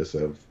craziness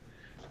of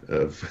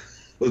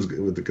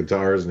with the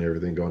guitars and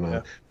everything going on.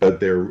 Yeah. But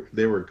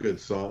they were good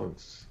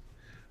songs.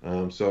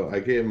 So I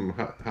gave them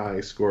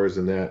high scores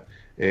in that,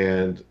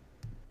 and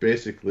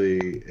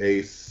basically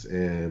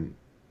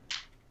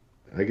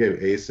I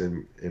gave Ace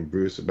and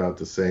Bruce about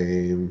the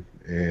same,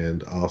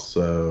 and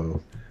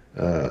also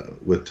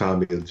with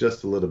Tommy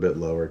just a little bit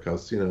lower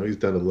because he's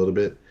done a little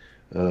bit,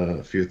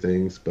 a few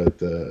things,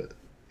 but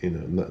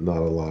not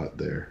a lot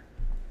there.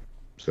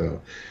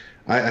 So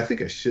I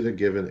think I should have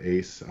given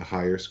Ace a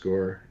higher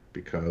score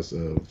because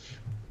of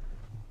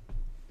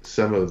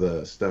some of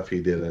the stuff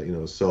he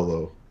did,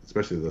 solo,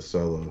 especially the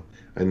solo.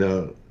 I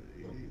know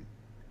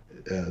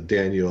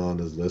Daniel on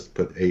his list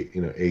put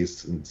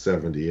Ace in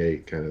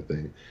 78 kind of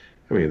thing.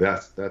 I mean,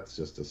 that's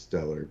just a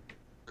stellar,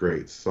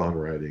 great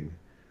songwriting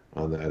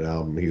on that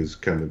album. He was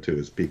coming to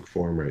his peak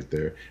form right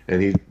there,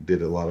 and he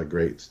did a lot of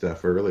great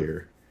stuff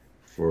earlier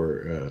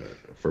for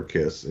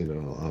Kiss,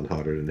 on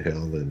Hotter Than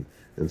Hell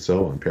and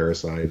so on,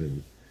 Parasite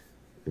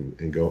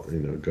and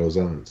goes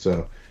on.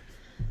 So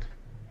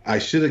I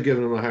should have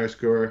given him a higher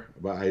score,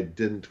 but I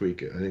didn't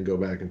tweak it. I didn't go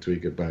back and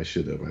tweak it, but I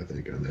should have, I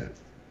think, on that.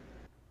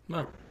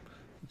 Well,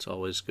 it's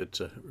always good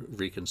to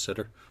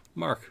reconsider.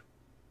 Mark.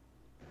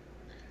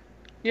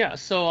 Yeah,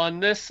 so on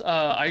this,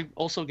 I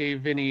also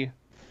gave Vinny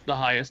the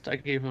highest. I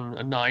gave him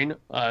a 9.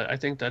 I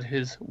think that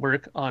his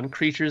work on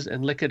Creatures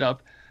and Lick It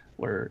Up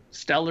were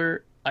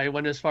stellar. I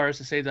went as far as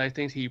to say that I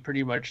think he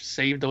pretty much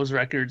saved those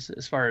records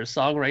as far as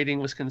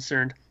songwriting was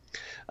concerned.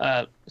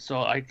 So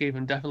I gave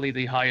him definitely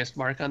the highest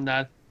mark on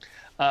that.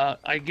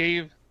 I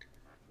gave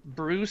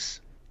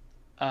Bruce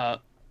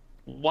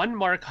 1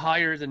 mark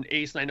higher than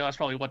Ace, and I know that's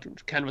probably what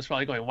Ken was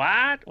probably going,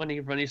 what? When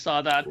he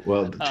saw that.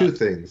 Well, two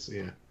things,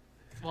 yeah.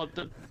 Well,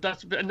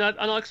 and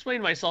I'll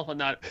explain myself on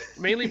that,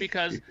 mainly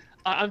because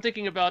I'm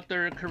thinking about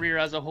their career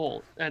as a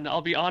whole. And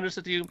I'll be honest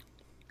with you,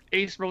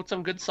 Ace wrote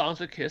some good songs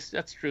with Kiss,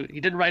 that's true. He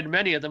didn't write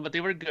many of them, but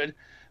they were good.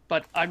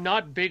 But I'm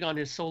not big on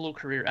his solo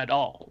career at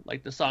all,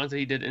 like the songs that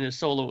he did in his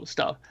solo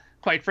stuff.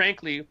 Quite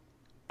frankly,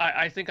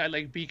 I think I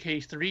like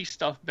BK3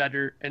 stuff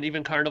better, and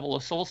even Carnival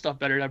of Soul stuff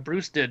better that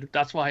Bruce did.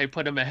 That's why I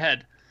put him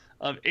ahead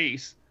of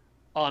Ace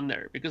on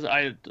there, because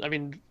I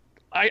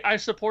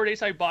support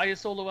Ace. I buy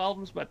his solo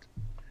albums, but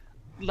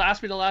the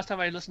last time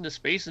I listened to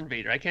Space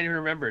Invader, I can't even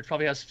remember. It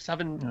probably has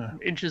 7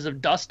 inches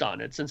of dust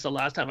on it since the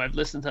last time I've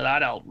listened to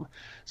that album.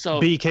 So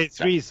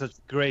BK3 is such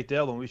a great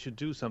album. We should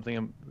do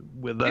something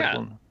with that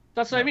one.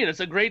 That's what I mean.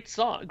 It's a great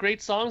song,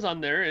 great songs on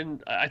there,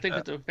 and I think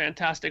it's a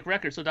fantastic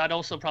record. So that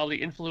also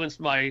probably influenced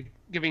my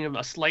giving him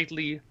a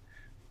slightly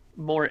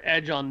more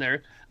edge on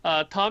there.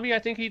 Tommy, I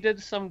think he did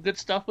some good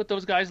stuff with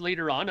those guys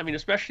later on. I mean,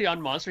 especially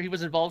on Monster, he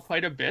was involved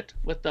quite a bit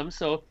with them.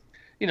 So,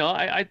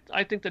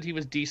 I think that he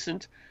was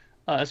decent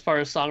as far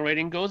as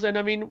songwriting goes. And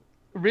I mean,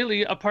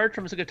 really, apart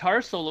from his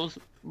guitar solos,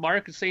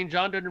 Mark St.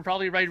 John didn't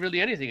probably write really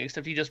anything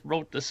except he just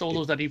wrote the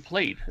solos that he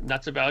played, and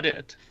that's about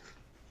it.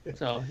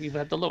 So he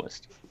had the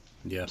lowest.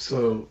 Yeah.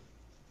 So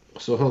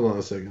hold on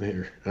a second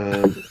here.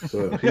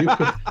 So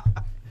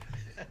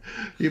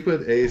you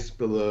put Ace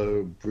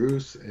below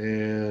Bruce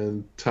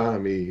and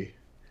Tommy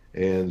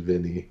and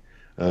Vinny.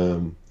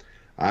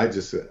 I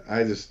just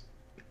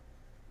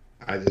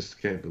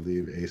can't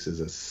believe Ace is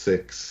a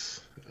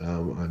 6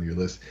 on your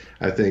list.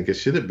 I think it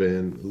should have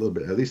been a little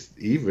bit, at least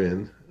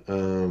even,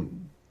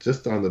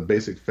 just on the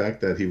basic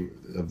fact that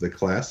of the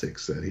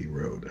classics that he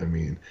wrote. I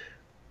mean,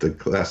 the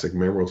classic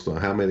memorable song.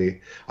 How many?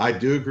 I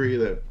do agree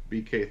that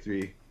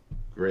BK3,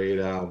 great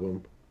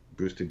album.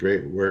 Bruce did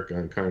great work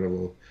on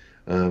Carnival.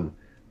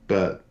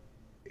 But,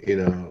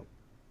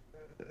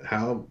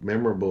 how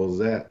memorable is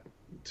that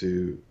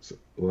to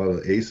a lot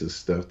of Ace's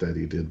stuff that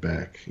he did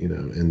back,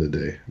 in the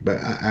day?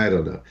 But I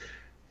don't know.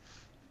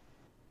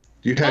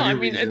 Do you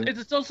have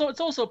it's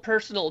also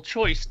personal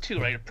choice too,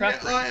 right? A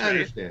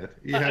preference. Yeah,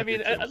 I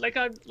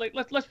understand.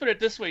 Let's put it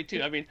this way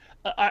too. I mean,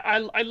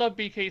 I love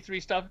BK3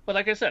 stuff, but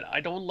like I said,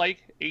 I don't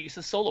like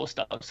Ace's solo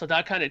stuff, so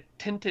that kind of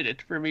tinted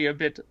it for me a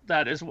bit.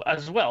 That as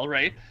well,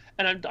 right?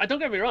 And I don't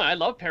get me wrong, I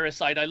love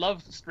Parasite, I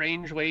love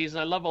Strange Ways, and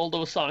I love all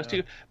those songs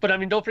too. But I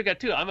mean, don't forget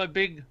too, I'm a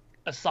big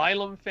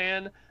Asylum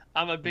fan.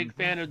 I'm a big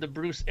fan of the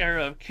Bruce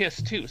era of Kiss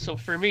too. So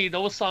for me,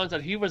 those songs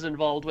that he was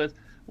involved with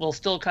will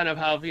still kind of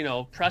have,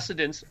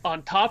 precedence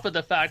on top of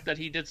the fact that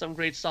he did some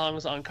great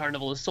songs on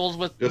Carnival of Souls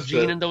with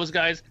Gene and those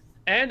guys,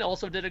 and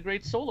also did a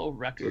great solo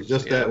record. So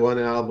that one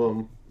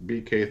album,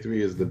 BK3,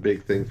 is the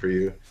big thing for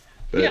you.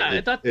 But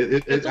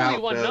it's only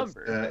one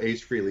number.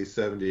 Ace Frehley's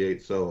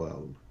 78 solo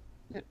album.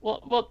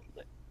 Well,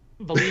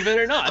 believe it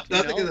or not.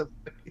 Believe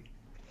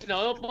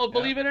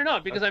it or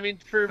not, because I mean,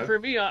 for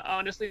me,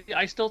 honestly,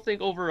 I still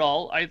think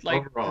overall I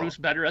like Bruce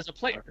better as a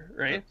player,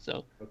 right?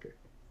 So. Okay.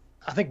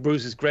 I think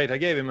Bruce is great. I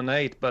gave him an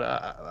 8, but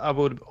I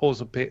would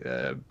also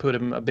put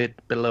him a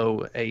bit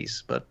below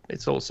Ace, but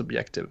it's all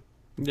subjective.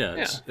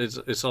 Yeah,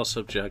 it's all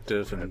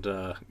subjective, and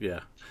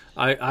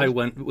I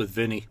went with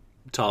Vinny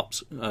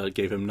tops,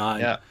 gave him 9.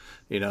 Yeah.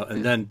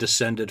 And then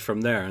descended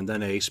from there, and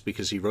then Ace,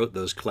 because he wrote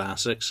those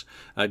classics.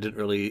 I didn't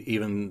really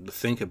even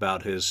think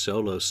about his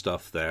solo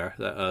stuff there.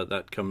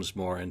 That comes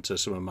more into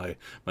some of my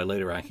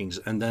later rankings.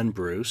 And then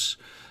Bruce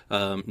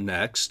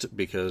next,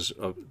 because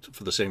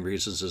for the same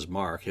reasons as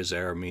Mark, his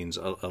error means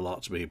a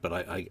lot to me, but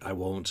I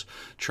won't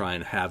try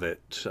and have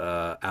it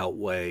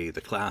outweigh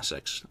the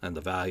classics and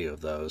the value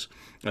of those.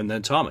 And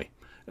then Tommy,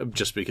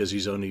 just because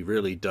he's only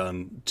really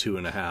done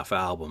 2.5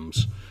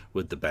 albums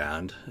with the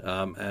band,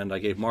 and I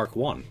gave Mark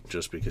 1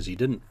 just because he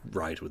didn't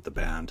write with the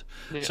band.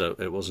 Yeah. So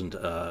it wasn't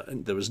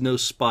there was no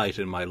spite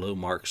in my low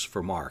marks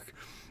for Mark.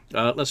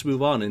 Let's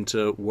move on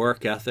into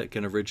work ethic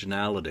and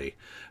originality.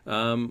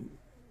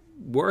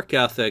 Work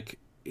ethic,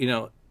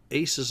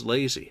 Ace is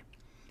lazy,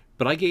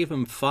 but I gave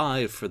him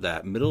 5 for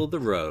that, middle of the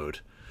road.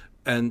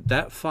 And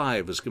that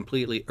 5 was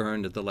completely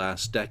earned in the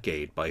last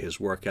decade by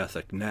his work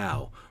ethic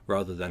now,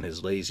 rather than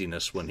his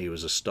laziness when he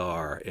was a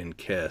star in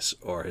Kiss,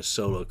 or his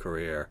solo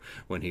career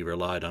when he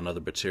relied on other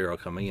material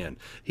coming in.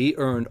 He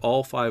earned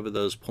all 5 of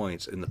those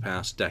points in the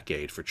past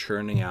decade for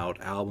churning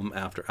out album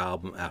after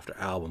album after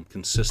album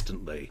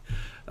consistently.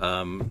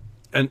 And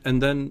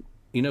then,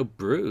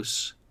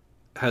 Bruce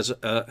has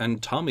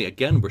and Tommy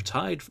again were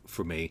tied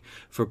for me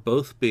for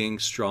both being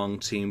strong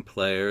team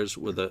players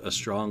with a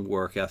strong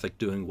work ethic,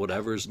 doing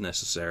whatever's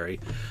necessary.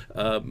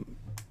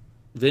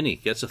 Vinny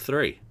gets a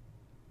 3.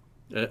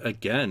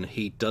 Again,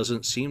 he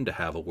doesn't seem to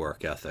have a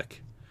work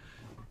ethic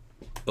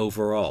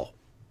overall.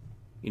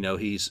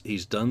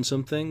 He's done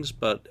some things,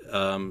 but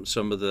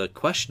some of the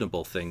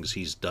questionable things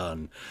he's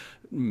done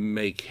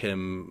make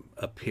him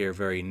appear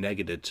very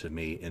negative to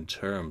me in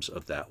terms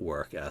of that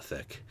work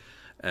ethic.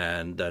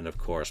 And then, of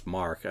course,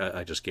 Mark,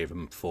 I just gave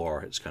him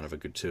 4. It's kind of a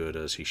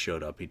gratuitous. He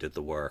showed up, he did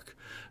the work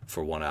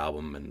for one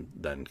album, and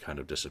then kind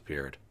of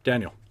disappeared.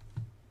 Daniel.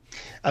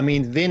 I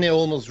mean, Vinny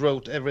almost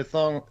wrote every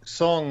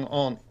song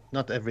on...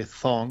 Not every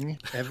thong,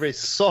 every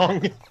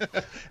song.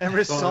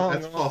 Every song.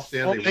 That's Paul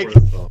Stanley on,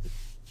 word song.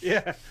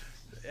 Yeah.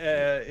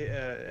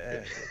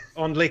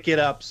 On Lick It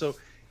Up. So,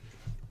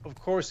 of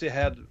course, he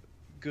had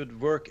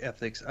good work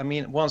ethics. I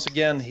mean, once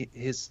again,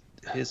 his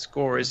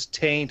score is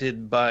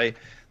tainted by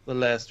the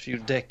last few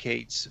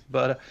decades,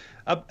 but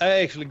I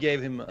actually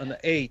gave him an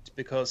 8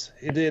 because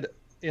he did,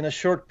 in a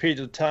short period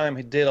of time,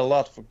 he did a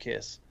lot for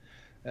Kiss.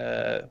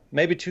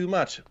 Maybe too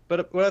much,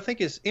 but what I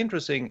think is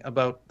interesting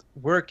about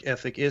work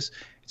ethic is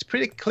it's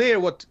pretty clear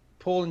what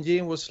Paul and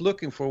Gene was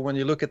looking for when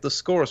you look at the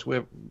scores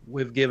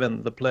we've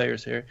given the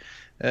players here.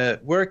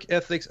 Work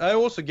ethics, I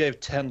also gave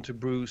 10 to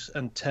Bruce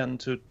and 10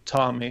 to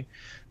Tommy,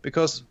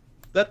 because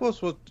that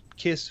was what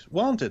Kiss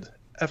wanted.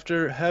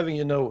 After having,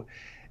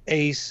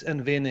 Ace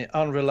and Vinny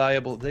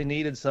unreliable, they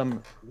needed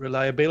some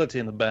reliability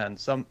in the band,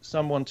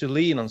 someone to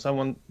lean on,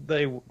 someone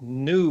they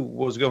knew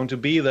was going to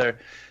be there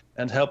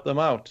and help them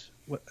out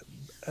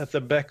at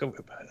the back of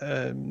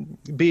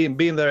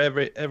being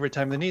there every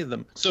time they need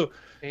them. So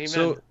Amen.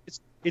 So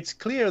it's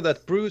clear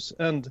that Bruce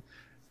and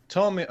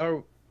Tommy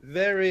are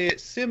very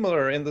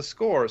similar in the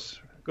scores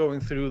going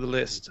through the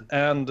list,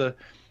 and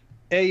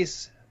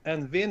Ace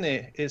and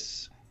Vinny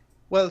is,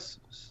 well,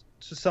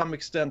 to some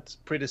extent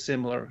pretty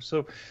similar.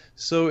 So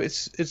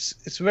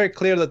it's very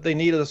clear that they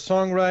needed a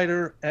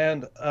songwriter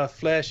and a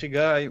flashy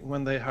guy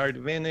when they hired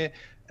Vinny,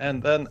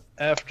 and then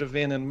after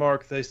Vin and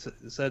Mark, they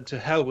said, to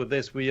hell with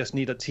this, we just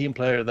need a team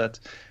player that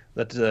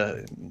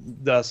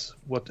does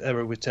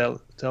whatever we tell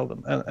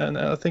them, and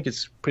I think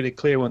it's pretty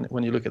clear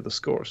when you look at the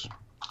scores.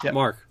 Yeah,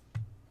 Mark.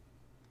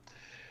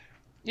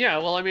 Yeah,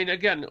 well, I mean,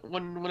 again,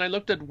 when I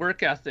looked at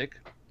work ethic,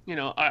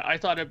 I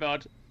thought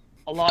about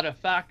a lot of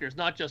factors,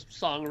 not just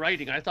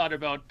songwriting. I thought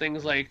about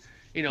things like,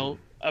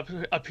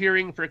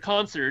 appearing for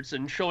concerts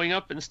and showing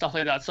up and stuff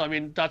like that. So, I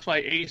mean, that's why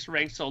Ace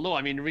ranked so low.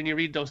 I mean, when you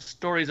read those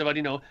stories about,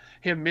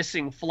 him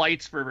missing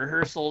flights for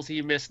rehearsals,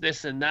 he missed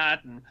this and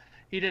that, and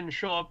he didn't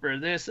show up for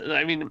this.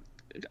 I mean,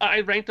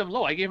 I ranked him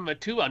low. I gave him a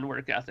 2 on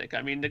work ethic.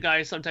 I mean, the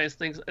guy sometimes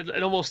thinks,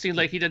 it almost seems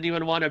like he didn't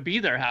even want to be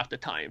there half the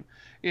time,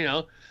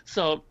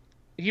 So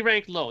he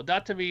ranked low.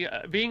 That, to me,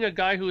 being a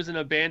guy who was in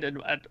a band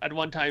and at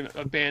one time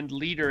a band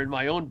leader in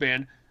my own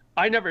band,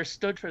 I never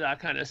stood for that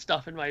kind of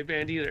stuff in my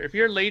band either. If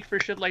you're late for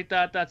shit like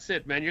that, that's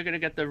it, man. You're gonna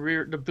get the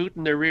boot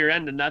in the rear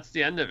end, and that's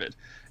the end of it.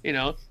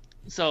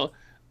 So,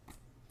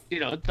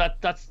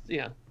 that's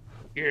yeah.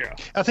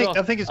 I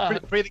think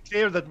it's pretty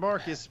clear that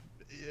Mark has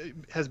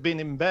been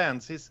in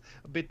bands. He's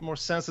a bit more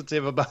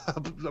sensitive about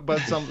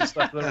some of the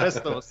stuff than the rest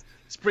of us.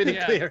 It's pretty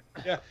clear.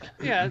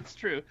 Yeah, it's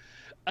true.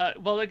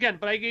 Well, again,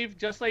 but I gave,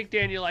 just like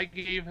Daniel, I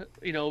gave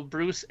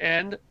Bruce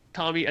and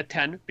Tommy a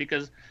 10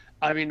 because,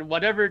 I mean,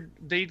 whatever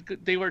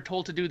they were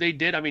told to do, they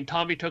did. I mean,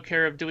 Tommy took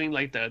care of doing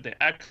like the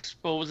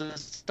expos and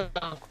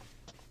stuff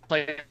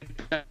like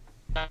that.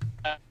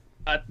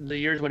 The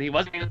years when he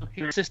wasn't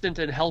assistant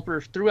and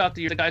helper throughout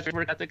the years, the guy's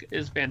work ethic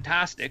is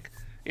fantastic.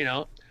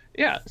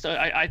 Yeah. So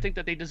I think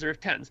that they deserve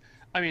 10s.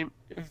 I mean,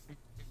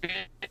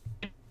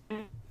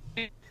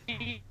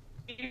 he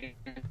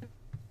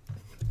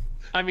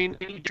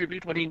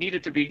contributed what he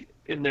needed to be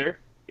in there.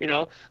 you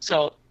know.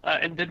 So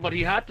and did what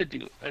he had to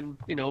do. And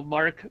you know,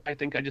 Mark, I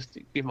think I just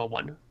gave him a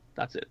 1.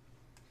 That's it.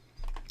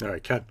 All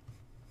right, Ken.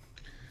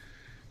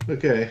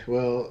 Okay,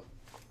 well,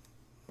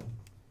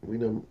 we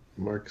know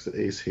Mark's an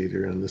Ace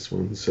hater on this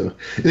one. So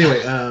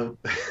anyway,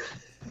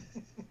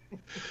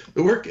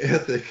 the work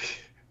ethic.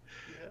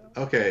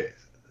 Okay,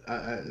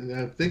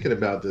 I'm thinking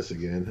about this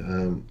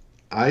again.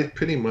 I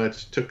pretty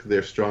much took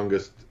their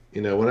strongest.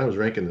 You know, when I was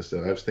ranking this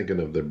stuff, I was thinking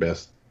of their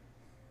best,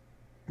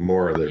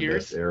 more of their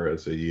best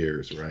eras of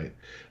years, right?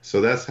 So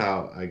that's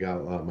how I got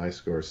a lot of my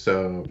scores.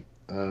 So,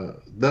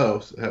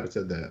 though, having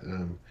said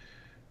that,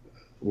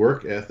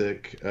 work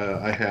ethic,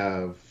 I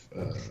have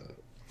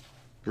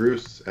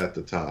Bruce at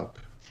the top.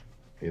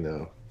 You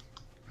know,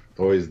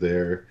 always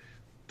there,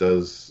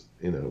 does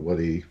what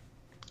he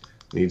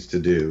needs to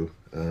do,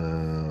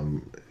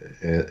 and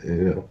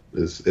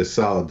is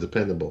solid,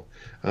 dependable,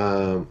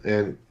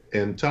 and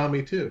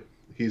Tommy too.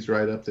 He's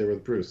right up there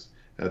with Bruce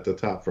at the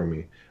top for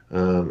me.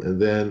 And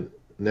then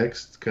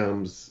next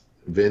comes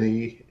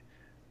Vinny.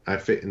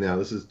 Now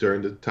this is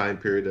during the time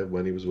period of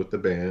when he was with the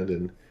band,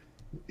 and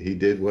he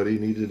did what he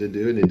needed to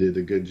do, and he did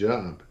a good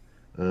job.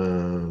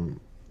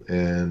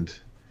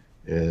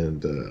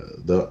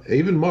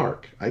 Even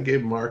Mark, I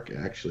gave Mark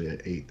actually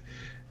an 8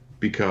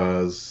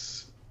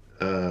 because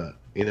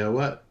you know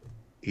what,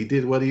 he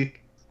did what he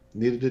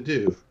needed to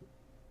do.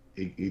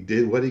 He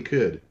did what he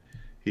could.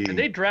 And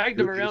they dragged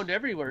him around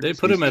everywhere. They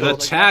put him in a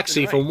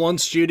taxi from one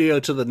studio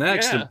to the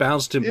next and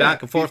bounced him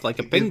back and forth like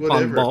a ping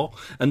pong ball,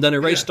 and then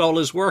erased all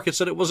his work and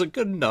said it wasn't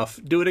good enough.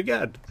 Do it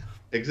again.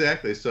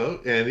 Exactly. So,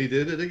 and he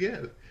did it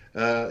again.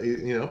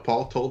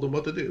 Paul told him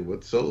what to do,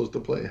 what solos to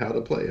play, how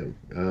to play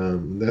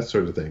them, that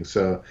sort of thing.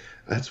 So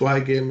that's why I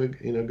gave him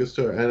a good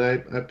story. And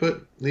I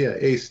put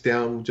Ace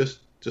down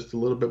just a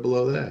little bit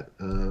below that.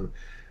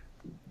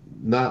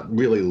 Not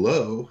really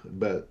low,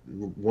 but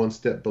one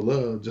step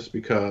below, just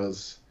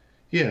because.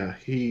 Yeah,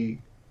 he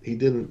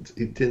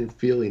didn't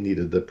feel he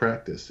needed the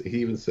practice. He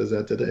even says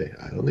that today.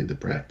 I don't need the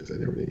practice. I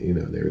never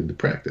need the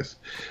practice.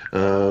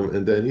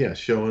 And then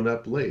showing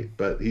up late,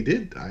 but he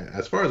did.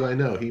 As far as I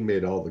know, he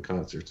made all the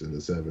concerts in the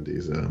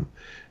 '70s. And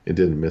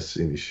didn't miss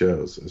any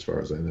shows, as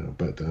far as I know.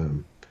 But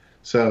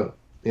so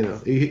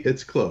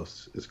it's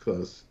close. It's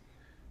close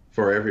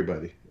for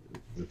everybody.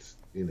 It's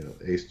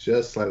Ace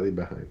just slightly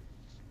behind.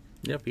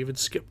 Yep, even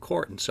skipped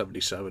court in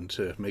 '77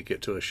 to make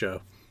it to a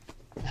show.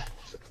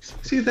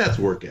 See, that's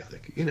work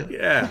ethic,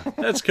 Yeah,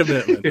 that's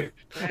commitment. There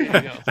you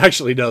go.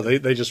 Actually, no,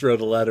 they just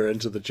wrote a letter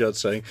into the judge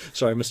saying,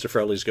 "Sorry, Mr.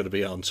 Frehley's going to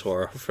be on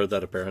tour for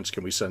that appearance.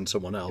 Can we send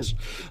someone else?"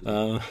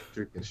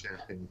 Drinking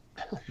champagne.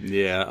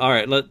 Yeah. All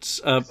right.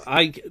 Let's.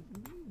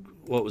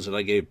 What was it?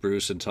 I gave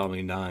Bruce and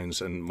Tommy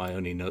 9s, and my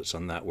only notes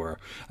on that were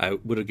I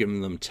would have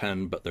given them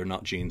 10, but they're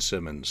not Gene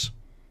Simmons,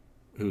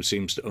 who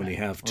seems to only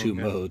have two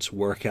modes: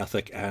 work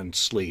ethic and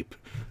sleep,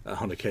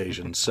 on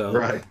occasion. So.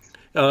 Right.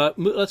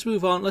 Let's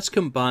move on. Let's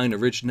combine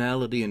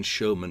originality and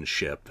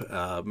showmanship,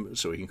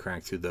 so we can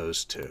crank through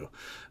those two.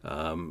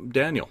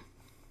 Daniel.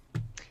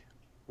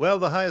 Well,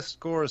 the highest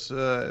scores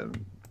for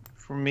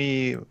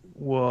me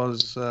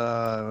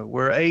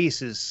were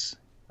Aces.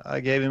 I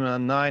gave him a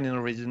 9 in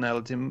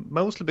originality,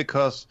 mostly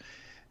because,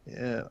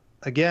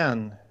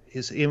 again,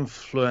 his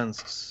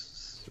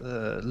influence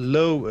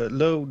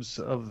loads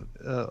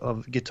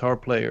of guitar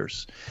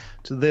players.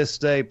 To this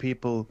day,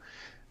 people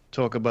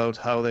talk about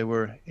how they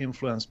were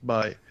influenced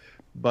by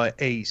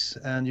Ace,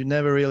 and you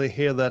never really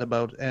hear that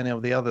about any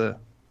of the other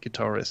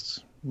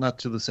guitarists, not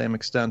to the same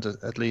extent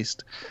at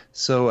least.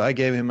 So I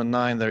gave him a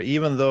 9 there,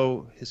 even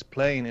though his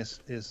playing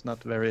is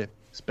not very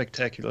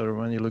spectacular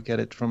when you look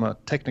at it from a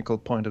technical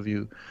point of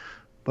view.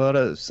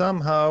 But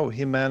somehow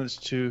he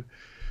managed to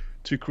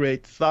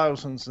create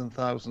thousands and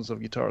thousands of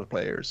guitar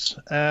players.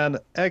 And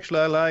actually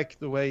I like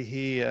the way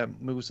he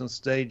moves on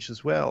stage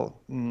as well.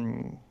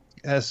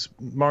 As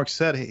Mark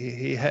said,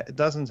 he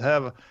doesn't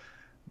have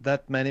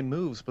that many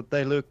moves, but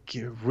they look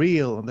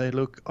real and they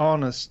look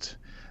honest.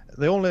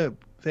 The only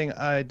thing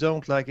I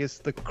don't like is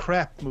the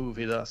crap move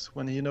he does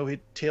when he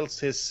tilts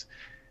his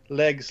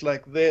legs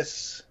like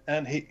this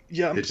and he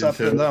jumps up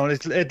and down.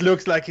 It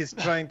looks like he's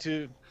trying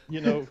to,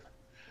 you know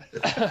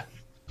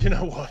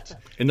what?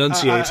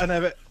 Enunciate.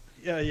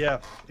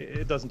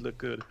 It doesn't look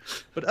good.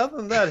 But other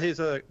than that, he's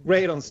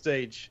great on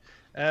stage.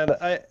 And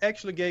I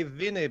actually gave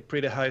Vinny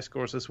pretty high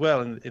scores as well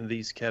in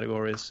these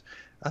categories.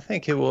 I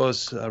think he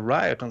was a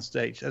riot on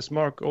stage. As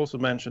Mark also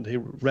mentioned, he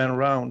ran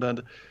around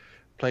and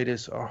played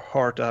his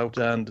heart out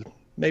and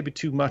maybe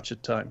too much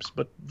at times.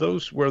 But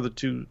those were the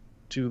two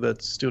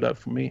that stood out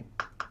for me.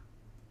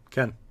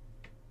 Ken.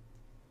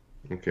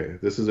 Okay,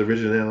 this is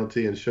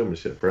originality and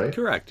showmanship, right?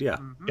 Correct, yeah.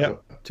 Mm-hmm. Yeah.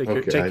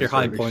 Take your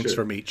high points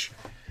from each.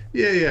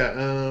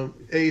 Yeah.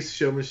 Ace,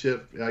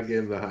 showmanship, I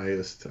gave him the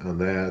highest on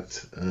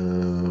that.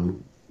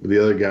 The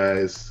other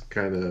guys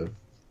kind of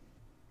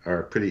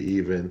are pretty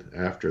even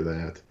after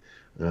that.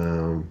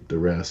 The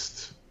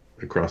rest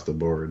across the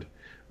board.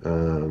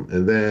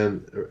 And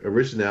then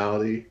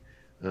originality,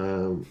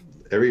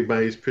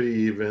 everybody's pretty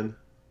even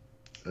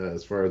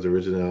as far as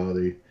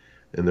originality.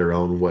 in their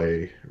own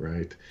way,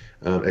 right?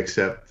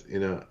 Except,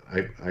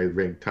 I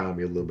rank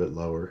Tommy a little bit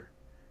lower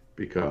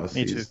because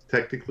he's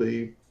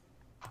technically,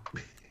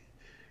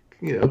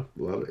 a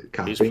lot of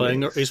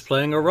copying he's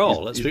playing a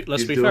role. Let's be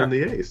he's fair. Doing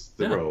the Ace,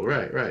 role,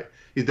 right.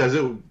 He does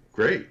it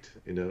great.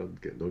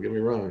 Don't get me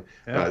wrong.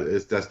 Yeah.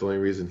 That's the only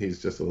reason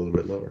he's just a little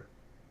bit lower.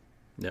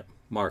 Yeah,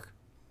 Mark.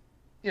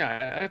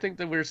 Yeah, I think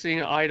that we're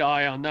seeing eye to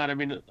eye on that. I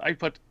mean, I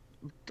put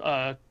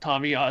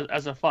Tommy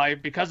as a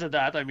 5 because of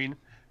that. I mean,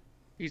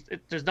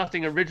 there's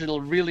nothing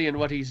original really in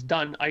what he's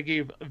done. I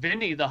gave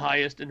Vinny the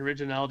highest in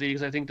originality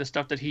because I think the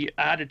stuff that he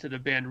added to the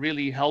band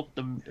really helped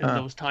them in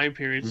those time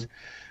periods.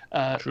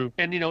 True.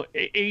 And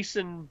Ace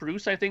and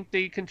Bruce, I think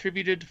they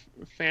contributed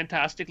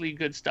fantastically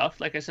good stuff,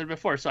 like I said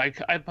before. So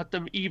I put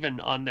them even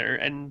on there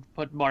and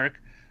put Mark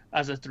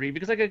as a 3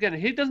 because, like, again,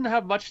 he doesn't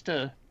have much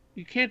to.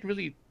 You can't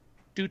really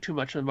do too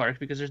much with Mark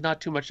because there's not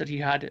too much that he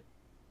had,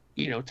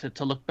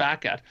 to look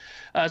back at.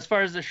 As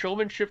far as the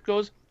showmanship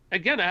goes,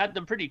 again, I had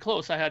them pretty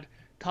close. I had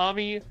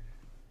Tommy,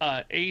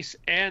 Ace,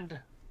 and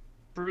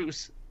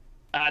Bruce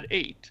at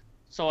 8.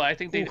 So I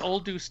think they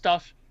all do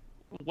stuff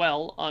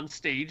well on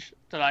stage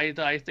that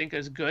I think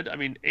is good. I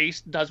mean,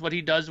 Ace does what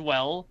he does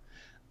well.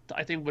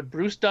 I think what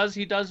Bruce does,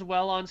 he does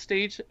well on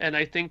stage, and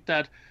I think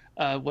that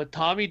what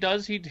Tommy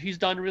does, he's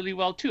done really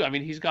well too. I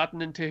mean, he's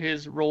gotten into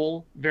his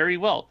role very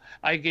well.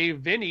 I gave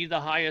Vinny the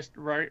highest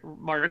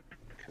mark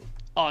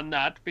on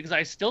that because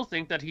I still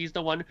think that he's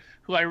the one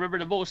who I remember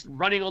the most,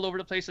 running all over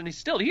the place, and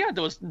he had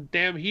those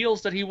damn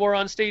heels that he wore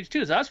on stage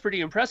too. So that's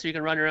pretty impressive. You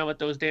can run around with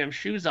those damn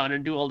shoes on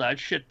and do all that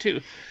shit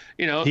too.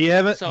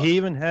 He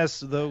even has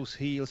those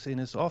heels in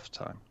his off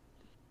time.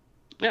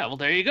 Yeah, well,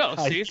 there you go.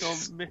 See, so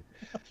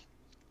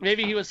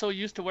maybe he was so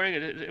used to wearing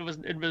it, it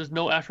was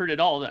no effort at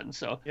all then.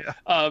 So,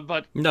 yeah.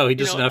 But no, he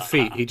doesn't have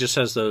feet. He just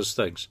has those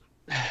things.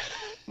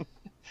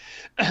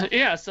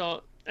 Yeah.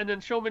 So, and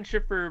then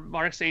showmanship for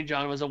Mark St.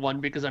 John was a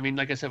 1 because, I mean,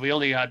 like I said, we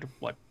only had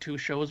 2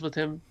 shows with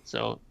him.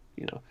 So,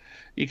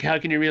 how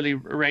can you really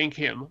rank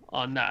him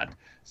on that?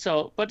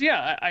 So, but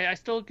yeah, I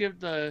still give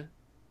the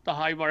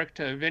high mark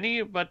to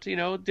Vinny, but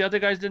the other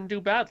guys didn't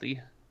do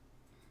badly.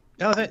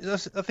 Yeah, I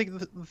think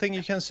the thing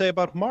you can say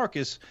about Mark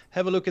is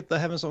have a look at the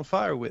Heavens on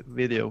Fire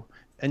video,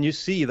 and you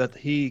see that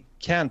he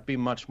can't be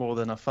much more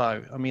than a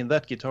 5. I mean,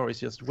 that guitar is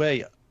just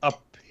way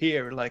up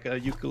here, like a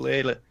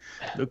ukulele.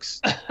 Looks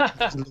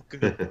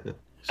good.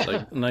 It's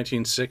like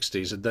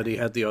 1960s, and then he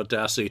had the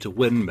audacity to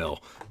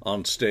windmill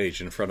on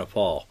stage in front of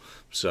Paul.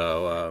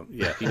 So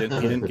yeah, he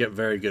didn't get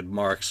very good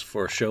marks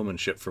for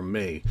showmanship from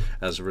me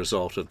as a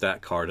result of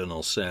that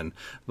cardinal sin.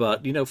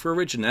 But for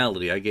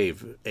originality, I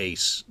gave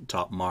Ace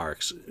top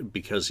marks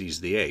because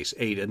he's the Ace,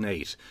 8 and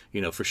 8.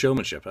 For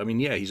showmanship, I mean,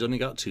 yeah, he's only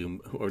got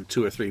 2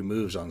 or 3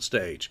 moves on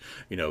stage.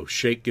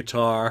 Shake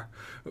guitar,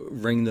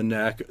 wring the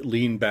neck,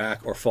 lean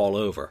back, or fall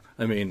over.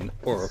 I mean,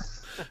 or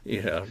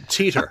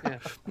teeter.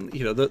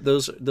 Yeah.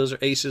 Those are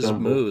Ace's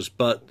moves,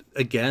 but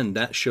again,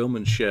 that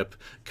showmanship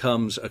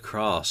comes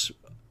across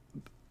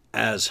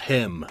as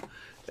him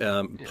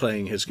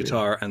playing his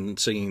guitar and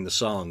singing the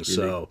songs.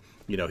 So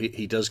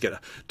he does get.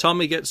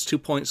 Tommy gets 2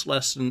 points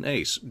less than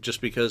Ace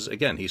just because,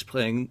 again, he's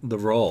playing the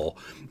role.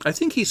 I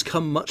think he's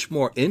come much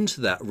more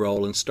into that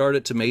role and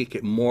started to make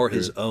it more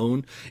his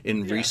own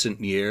in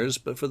recent years.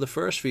 But for the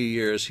first few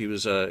years, he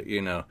was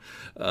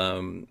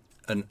an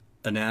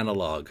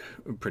analog,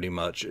 pretty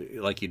much. He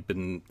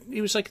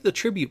was like the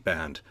tribute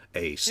band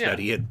Ace that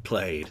he had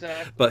played.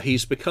 Exactly. But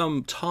he's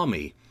become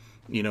Tommy,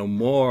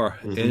 more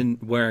in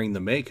wearing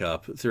the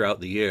makeup throughout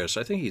the years.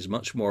 So I think he's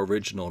much more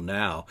original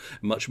now,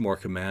 much more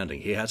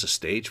commanding. He has a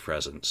stage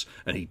presence,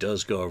 and he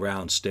does go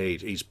around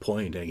stage. He's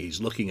pointing,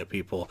 he's looking at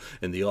people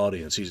in the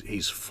audience.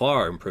 He's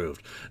far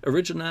improved.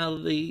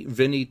 Originality,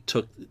 Vinny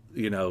took,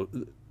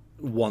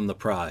 won the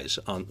prize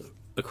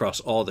across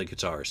all the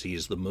guitarists. He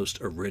is the most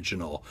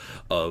original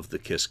of the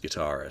Kiss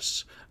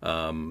guitarists.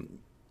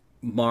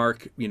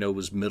 Mark,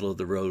 was middle of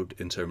the road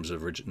in terms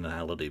of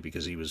originality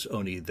because he was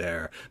only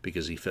there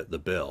because he fit the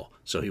bill.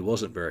 So he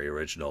wasn't very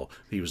original.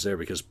 He was there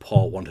because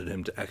Paul wanted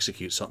him to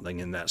execute something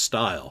in that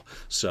style.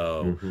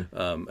 So,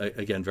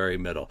 again, very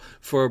middle.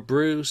 For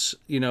Bruce,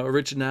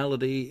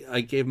 originality,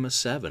 I gave him a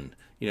 7.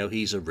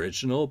 He's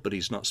original, but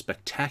he's not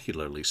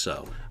spectacularly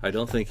so. I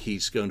don't think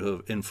he's going to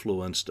have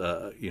influenced,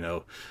 a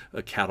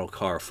cattle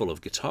car full of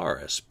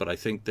guitarists. But I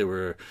think there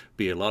will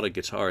be a lot of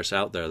guitarists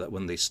out there that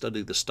when they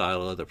study the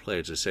style of other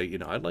players, they say,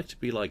 I'd like to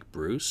be like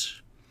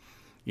Bruce.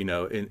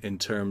 In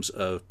terms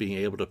of being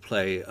able to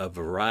play a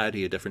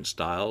variety of different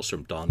styles,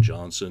 from Don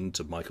Johnson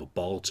to Michael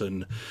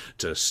Bolton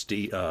to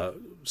Steve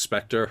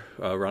Spector,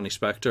 Ronnie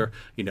Spector,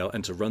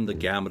 and to run the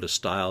gamut of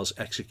styles,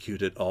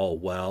 execute it all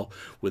well,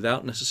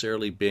 without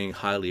necessarily being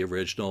highly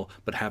original,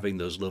 but having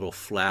those little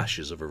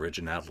flashes of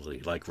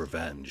originality, like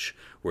Revenge,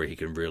 where he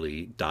can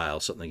really dial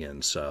something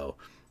in. So,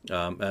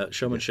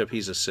 showmanship,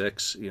 he's a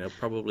 6,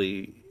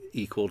 probably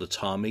equal to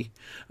Tommy.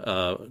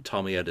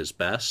 Tommy at his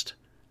best.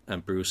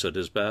 And Bruce at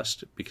his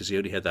best, because he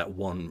only had that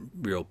one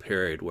real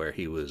period where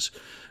he was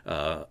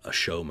a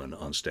showman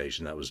on stage,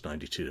 and that was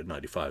 92 to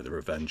 95, the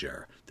Revenge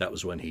era. That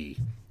was when he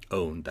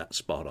owned that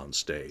spot on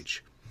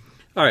stage.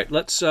 All right,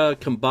 let's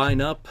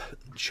combine up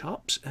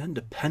chops and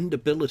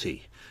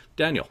dependability.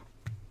 Daniel.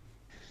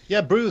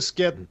 Yeah, Bruce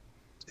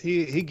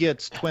he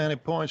gets 20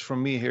 points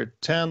from me here.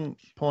 10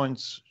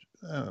 points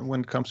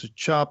when it comes to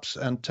chops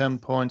and 10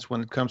 points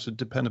when it comes to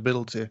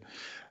dependability.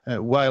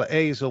 While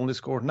Ace only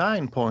scored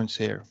 9 points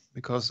here,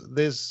 because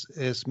this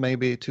is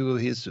maybe two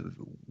of his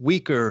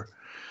weaker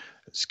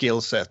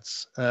skill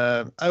sets.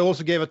 I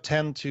also gave a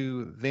 10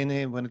 to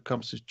Vinny when it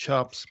comes to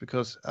chops,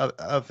 because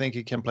I think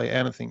he can play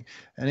anything.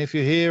 And if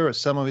you hear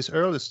some of his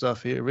early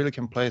stuff, he really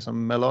can play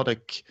some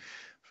melodic,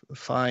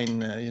 fine,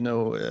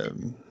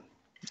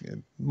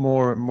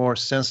 more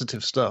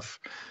sensitive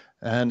stuff.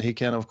 And he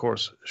can, of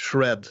course,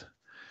 shred.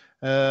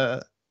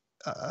 To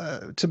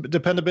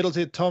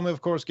dependability, Tommy,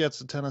 of course,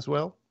 gets a 10 as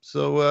well.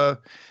 So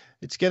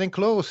it's getting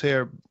close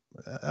here.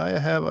 I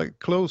have a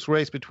close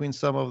race between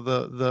some of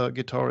the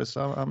guitarists.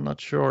 I'm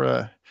not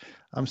sure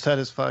I'm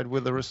satisfied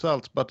with the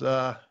results, but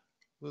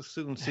we'll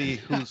soon see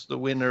who the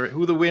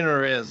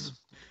winner is.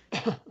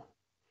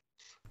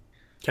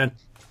 Ken?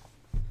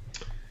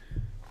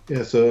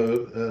 Yeah,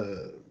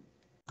 so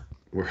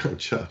we're on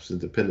chops and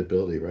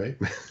dependability, right?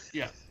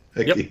 Yeah.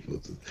 I keep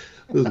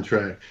losing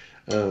track.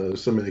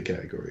 So many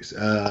categories.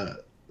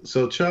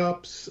 So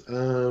chops,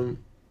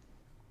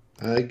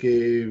 I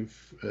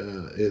gave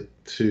it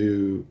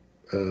to,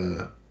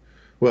 I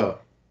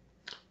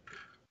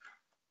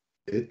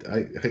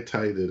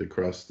tied it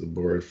across the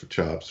board for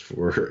chops.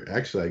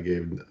 Actually, I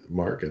gave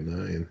Mark a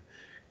 9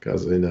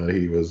 because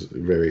he was a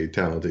very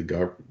talented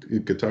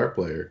guitar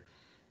player.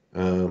 He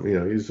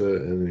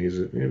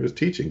was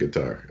teaching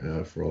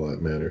guitar for all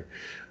that matter.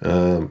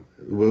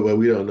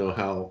 We don't know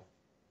how.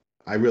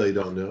 I really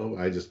don't know.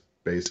 I just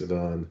base it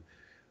on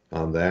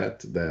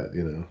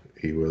that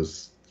he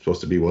was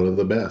supposed to be one of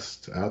the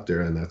best out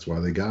there, and that's why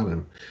they got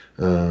him.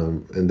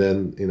 And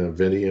then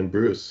Vinny and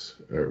Bruce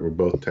were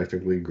both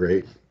technically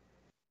great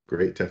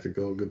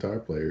technical guitar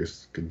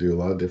players. Could do a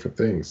lot of different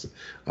things,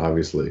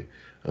 obviously.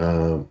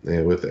 And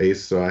with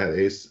Ace, so I had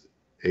Ace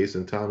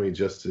and Tommy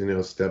just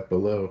a step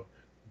below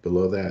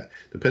that.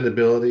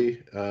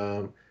 Dependability,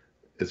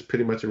 it's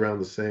pretty much around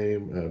the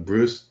same.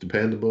 Bruce,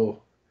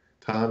 dependable.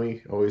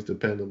 Tommy, always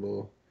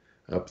dependable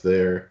up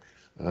there.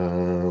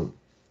 And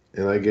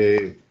I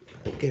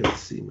can't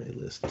see my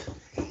list.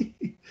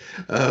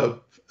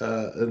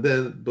 And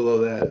then below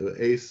that,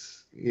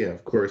 Ace, yeah,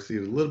 of course, he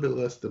was a little bit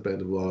less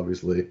dependable,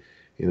 obviously,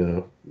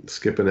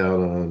 skipping out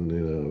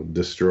on,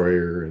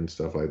 Destroyer and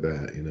stuff like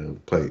that,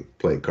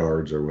 play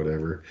cards or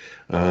whatever.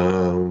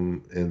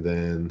 And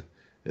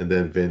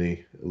then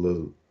Vinny,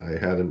 I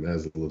had him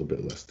as a little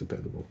bit less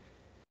dependable.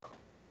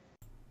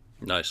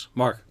 Nice.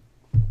 Mark?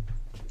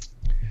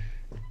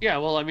 Yeah,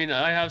 well,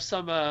 I have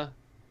some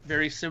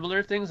very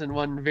similar things and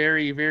one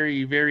very,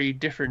 very, very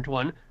different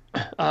one.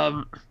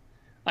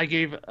 I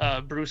gave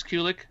Bruce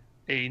Kulick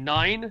a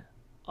 9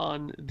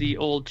 on the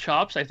old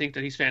chops. I think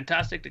that he's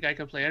fantastic. The guy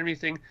can play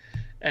everything,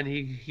 and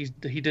he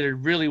did it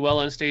really well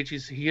on stage.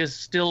 He is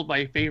still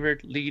my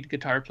favorite lead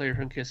guitar player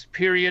from Kiss,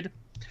 period.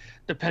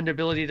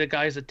 Dependability, the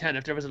guy's a 10.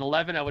 If there was an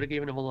 11, I would have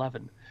given him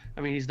 11.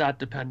 He's not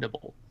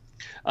dependable.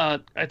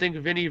 I think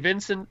Vinnie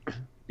Vincent,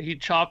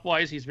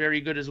 chop-wise, he's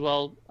very good as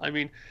well.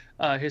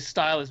 His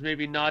style is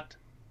maybe not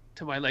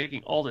to my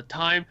liking all the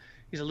time.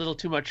 He's a little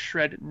too much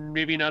shred,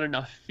 maybe not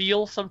enough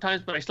feel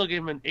sometimes, but I still gave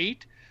him an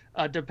 8.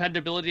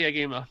 Dependability, I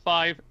gave him a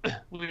 5.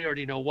 We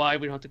already know why.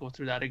 We don't have to go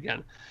through that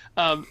again.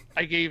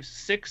 I gave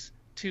 6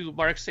 to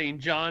Mark St.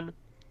 John.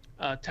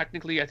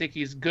 Technically, I think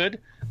he's good.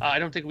 I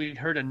don't think we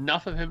heard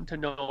enough of him to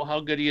know how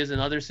good he is in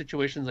other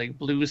situations like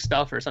blues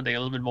stuff or something a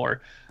little bit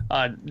more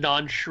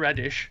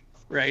non-shreddish,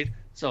 right?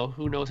 So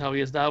who knows how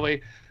he is that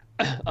way.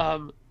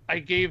 I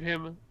gave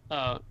him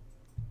a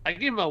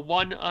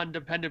 1 on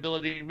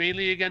dependability,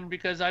 mainly again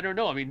because I don't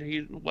know.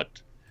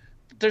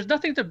 There's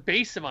nothing to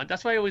base him on.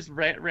 That's why I always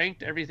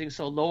ranked everything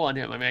so low on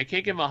him. I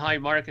can't give him a high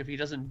mark if he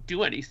doesn't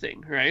do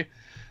anything, right?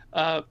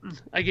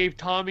 I gave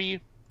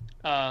Tommy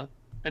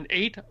an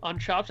 8 on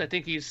chops. I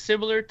think he's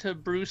similar to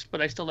Bruce,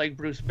 but I still like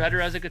Bruce better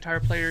as a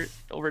guitar player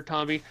over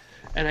Tommy.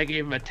 And I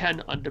gave him a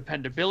 10 on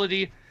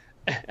dependability.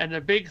 And the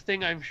big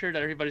thing I'm sure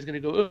that everybody's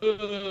going to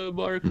go,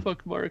 Mark,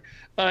 fuck Mark,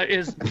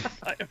 is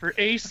for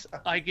Ace,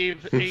 I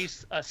gave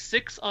Ace a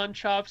 6 on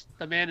chops.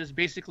 The man is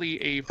basically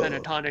a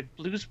pentatonic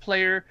blues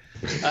player.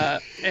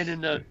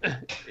 And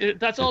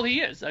that's all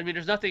he is.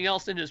 There's nothing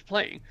else in his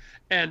playing.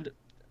 And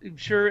I'm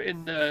sure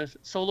in the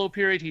solo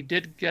period, he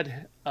did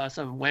get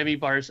some whammy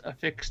bars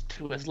affixed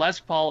to his Les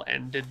Paul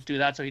and did do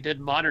that. So he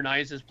did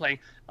modernize his playing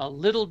a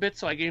little bit.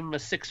 So I gave him a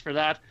 6 for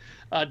that.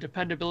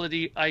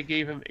 Dependability, I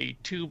gave him a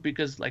 2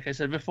 because, like I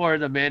said before,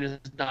 the man is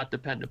not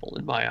dependable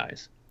in my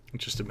eyes.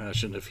 Just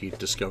imagine if he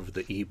discovered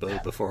the E-bow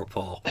before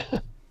Paul.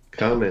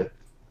 Comment.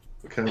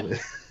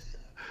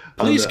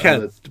 Please,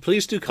 Ken.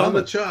 Please do comment.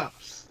 On the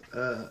chops.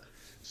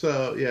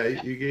 So, yeah,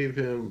 you gave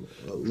him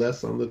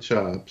less on the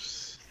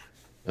chops.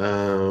 I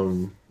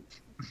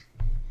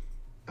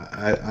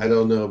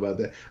don't know about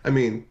that.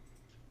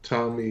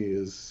 Tommy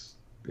is,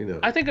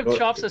 I think of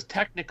chops as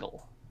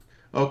technical.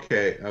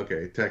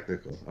 Okay,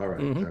 technical. All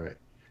right.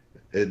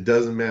 It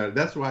doesn't matter.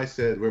 That's why I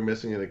said we're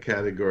missing a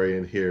category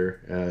in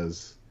here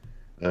as,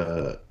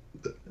 I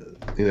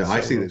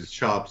see the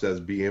chops as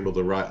being able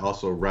to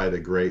write a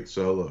great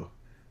solo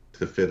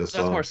to fit a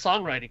song. That's more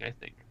songwriting, I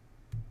think.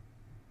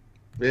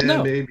 Yeah,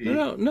 No, maybe.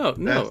 no.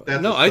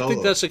 That's I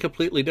think that's a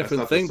completely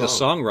different thing to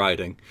song.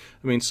 songwriting.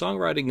 I mean,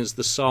 songwriting is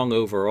the song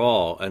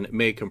overall, and it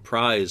may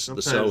comprise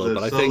the Sometimes solo,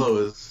 but I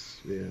solo think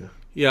is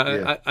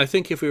Yeah, I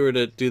think if we were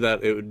to do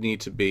that, it would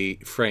need to be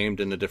framed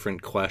in a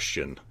different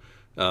question.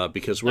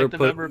 Because we're like the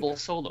memorable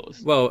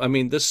solos. Well, I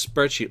mean, this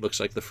spreadsheet looks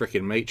like the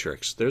frickin'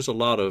 Matrix. There's a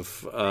lot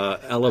of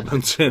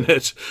elements in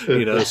it,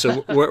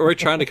 So we're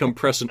trying to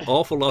compress an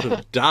awful lot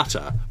of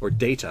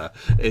data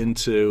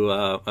into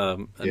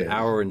an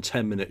hour and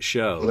 10-minute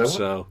show.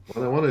 What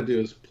I want to do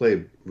is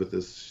play with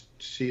this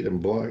sheet and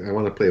block. I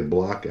want to play a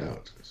block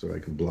out so I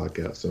can block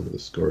out some of the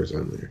scores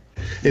on there.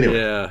 Anyway.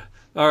 Yeah.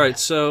 All right.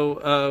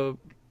 So.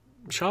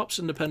 Chops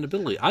and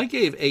dependability. I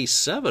gave a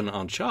 7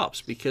 on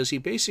Chops because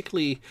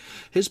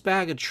his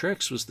bag of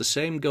tricks was the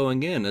same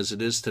going in as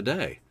it is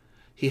today.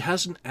 He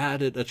hasn't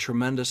added a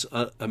tremendous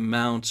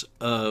amount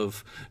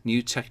of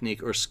new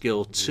technique or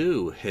skill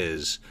to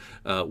his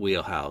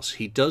wheelhouse.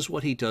 He does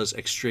what he does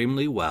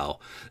extremely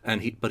well,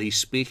 but he's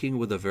speaking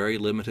with a very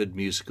limited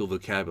musical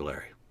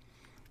vocabulary.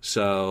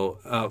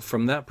 So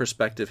from that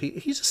perspective,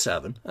 he's a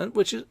 7,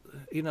 which is,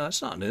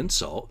 that's not an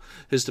insult.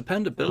 His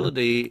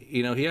dependability,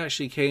 he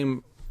actually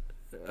came...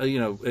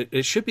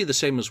 it should be the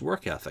same as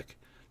work ethic,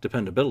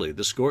 dependability.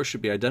 The score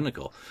should be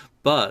identical.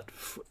 But,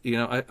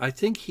 I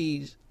think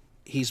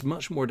he's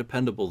much more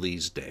dependable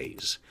these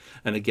days.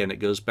 And again, it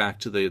goes back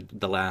to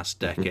the last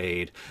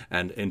decade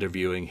and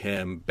interviewing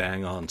him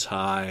bang on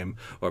time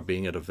or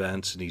being at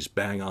events and he's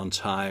bang on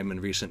time in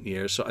recent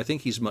years. So I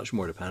think he's much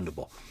more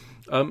dependable.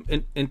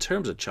 In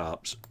terms of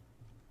chops,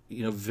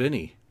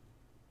 Vinny,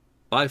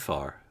 by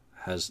far,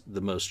 has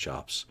the most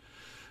chops.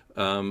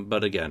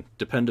 But again,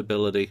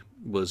 dependability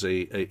was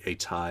a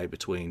tie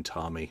between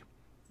Tommy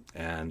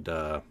and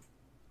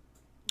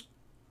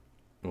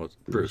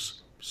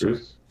Bruce. Sorry.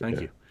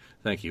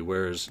 Thank you.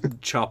 Whereas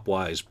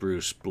chop-wise,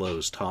 Bruce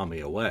blows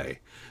Tommy away.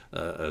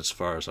 As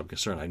far as I'm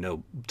concerned, I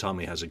know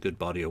Tommy has a good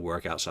body of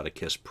work outside of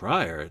Kiss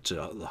prior to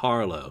the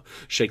Harlow,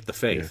 Shake the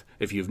Faith. Yeah.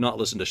 If you've not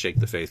listened to Shake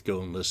the Faith,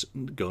 go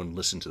and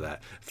listen to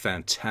that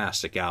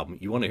fantastic album.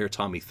 You want to hear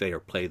Tommy Thayer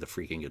play the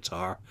freaking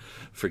guitar?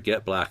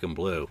 Forget Black and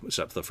Blue,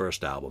 except for the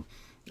first album.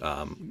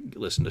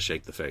 Listen to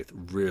Shake the Faith.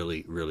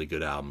 Really, really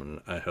good album,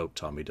 and I hope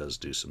Tommy does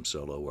do some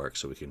solo work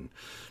so we can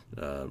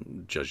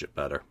judge it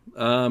better.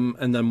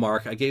 And then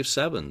Mark, I gave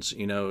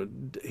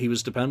 7s. He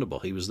was dependable.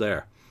 He was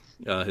there.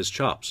 His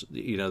chops,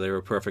 they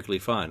were perfectly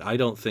fine. I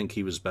don't think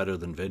he was better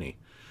than Vinny,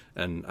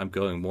 and I'm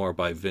going more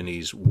by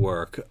Vinny's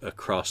work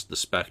across the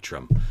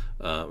spectrum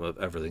of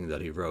everything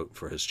that he wrote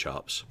for his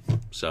chops.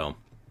 So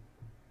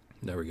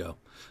there we go.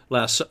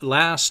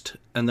 Last,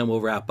 and then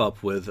we'll wrap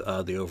up with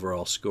the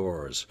overall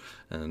scores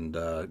and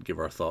give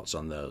our thoughts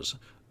on those.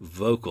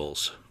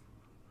 Vocals.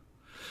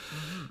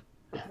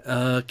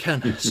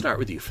 Ken, start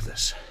with you for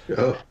this.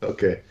 Oh,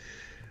 okay.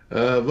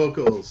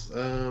 Vocals.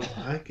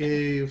 I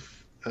gave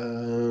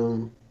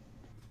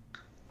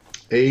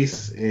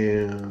Ace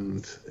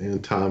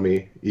and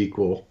Tommy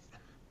equal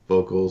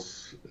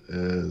vocals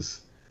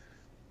as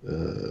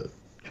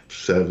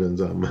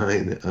 7s on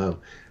mine.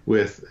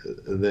 With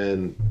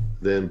then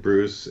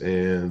Bruce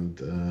and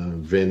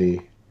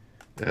Vinny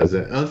as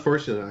a.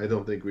 Unfortunately, I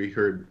don't think we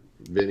heard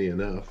Vinny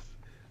enough.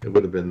 It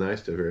would have been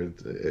nice to hear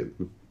it.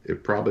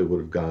 It probably would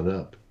have gone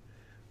up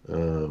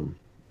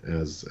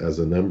as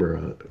a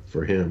number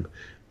for him.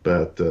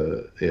 But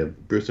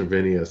Bruce and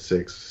Vinny a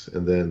 6,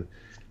 and then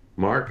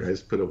Mark, I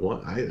just put a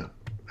 1.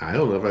 I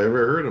don't know if I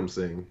ever heard him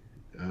sing,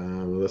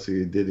 unless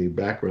he did any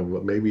background,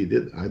 but maybe he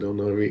did. I don't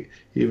know if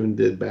he even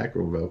did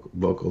background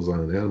vocals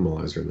on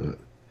Animalize or not.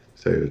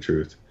 To tell you the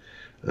truth,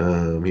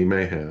 he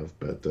may have,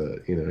 but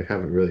I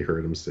haven't really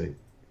heard him sing.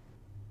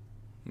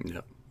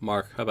 Yeah,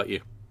 Mark, how about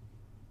you?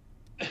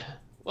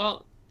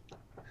 Well,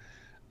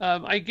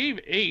 I gave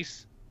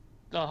Ace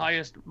the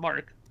highest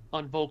mark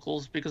on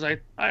vocals because I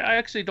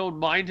actually don't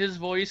mind his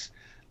voice.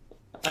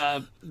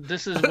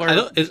 This is where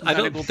I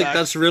don't think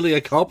that's really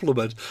a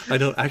compliment. I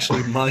don't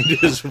actually mind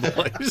his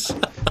voice.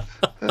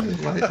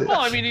 Well,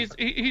 I mean,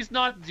 he's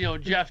not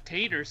Jeff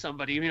Tate or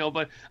somebody,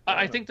 but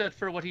I think that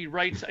for what he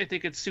writes, I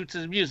think it suits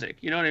his music.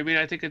 You know what I mean?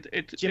 I think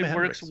it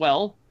works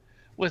well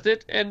with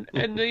it, and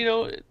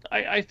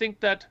I think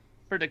that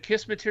for the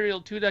Kiss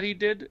material too that he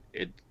did,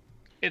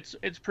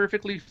 it's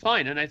perfectly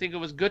fine, and I think it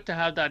was good to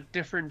have that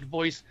different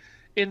voice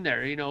in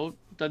there,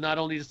 to not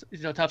only just,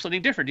 to have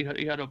something different.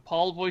 You had a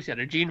Paul voice, you had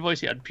a Gene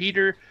voice, you had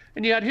Peter,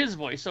 and you had his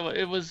voice. So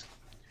it was,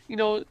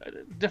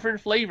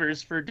 different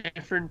flavors for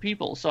different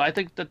people. So I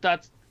think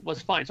that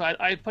was fine. So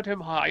I put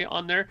him high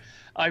on there.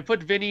 I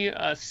put Vinny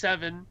a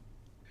 7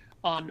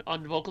 on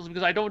vocals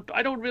because I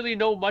don't really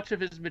know much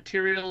of his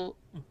material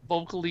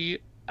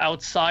vocally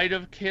outside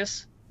of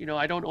Kiss. You know,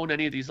 I don't own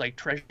any of these like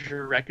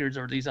Treasure Records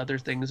or these other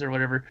things or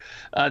whatever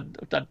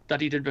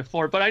that he did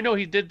before. But I know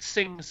he did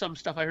sing some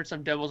stuff. I heard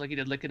some demos like he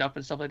did Lick It Up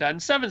and stuff like that. And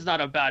 7's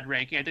not a bad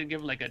ranking. I didn't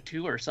give him like a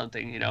 2 or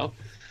something, you know.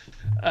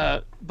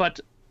 But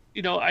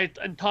you know,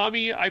 and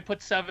Tommy, I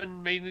put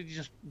 7 mainly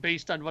just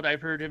based on what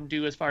I've heard him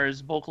do as far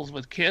as vocals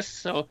with Kiss.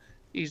 So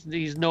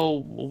he's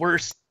no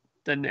worse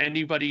than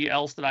anybody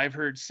else that I've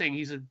heard sing.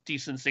 He's a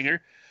decent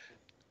singer,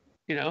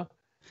 you know.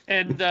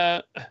 And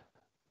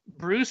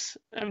Bruce,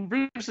 I mean,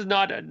 Bruce is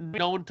not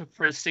known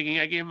for his singing.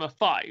 I gave him a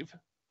 5,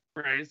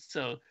 right?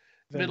 So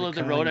Very middle of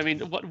the kind. road. I mean,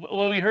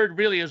 what we heard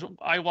really is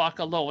I Walk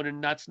Alone,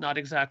 and that's not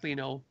exactly, you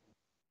know,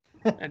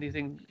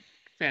 anything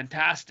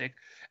fantastic.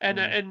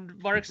 And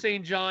Mark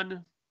St.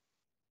 John,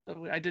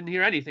 I didn't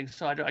hear anything,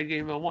 so I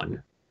gave him a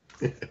 1.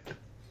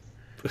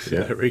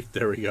 There we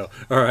go.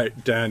 All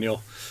right,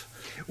 Daniel.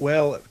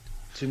 Well,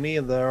 to me,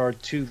 there are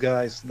 2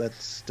 guys that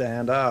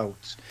stand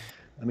out.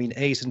 I mean,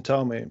 Ace and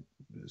Tommy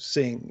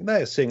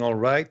they sing all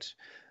right.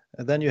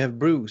 And then you have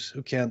Bruce,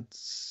 who can't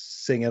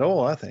sing at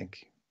all, I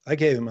think. I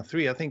gave him a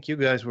 3. I think you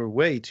guys were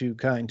way too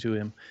kind to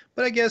him.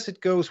 But I guess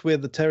it goes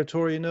with the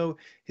territory, you know.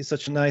 He's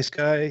such a nice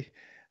guy.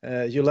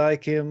 You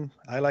like him.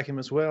 I like him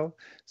as well.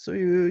 So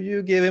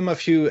you give him a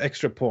few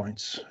extra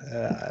points.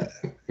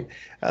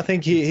 I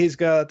think he's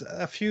got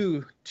a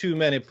few too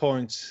many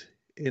points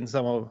in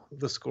some of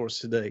the scores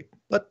today.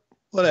 But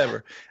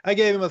whatever. I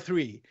gave him a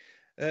 3.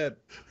 And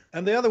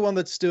the other one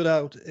that stood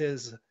out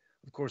is,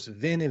 of course,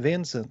 Vinnie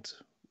Vincent.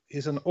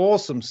 He's an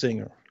awesome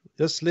singer.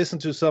 Just listen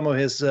to some of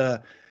his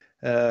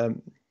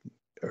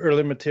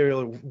early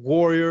material,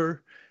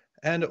 Warrior.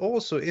 And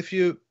also, if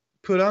you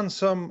put on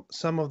some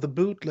of the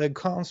bootleg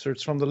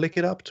concerts from the Lick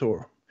It Up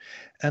tour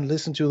and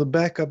listen to the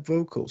backup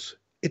vocals,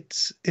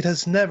 it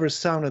has never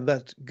sounded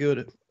that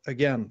good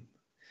again.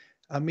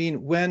 I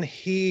mean, when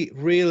he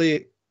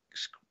really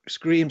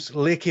screams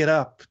 "Lick It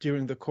Up"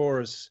 during the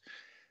chorus,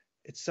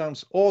 it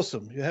sounds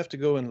awesome. You have to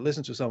go and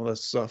listen to some of that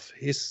stuff.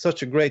 He's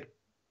such a great,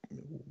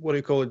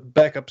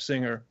 backup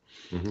singer.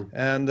 Mm-hmm.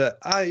 And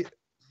I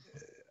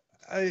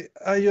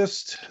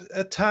just,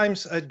 at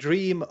times, I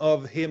dream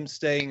of him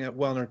staying at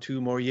 1 or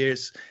 2 more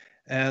years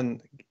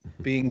and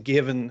being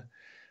given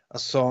a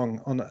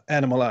song on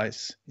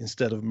Animalize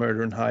instead of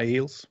Murder in High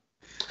Heels.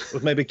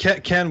 But maybe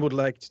Ken would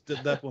like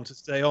that one to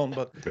stay on,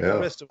 but the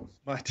rest of us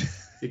might.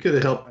 You could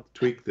have helped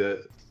tweak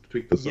the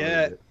song.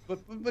 Yeah,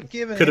 but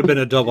given Could have been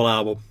a double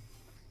album.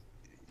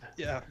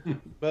 Yeah,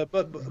 but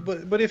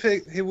if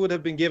he would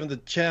have been given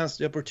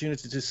the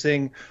opportunity to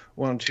sing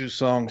 1 or 2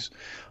 songs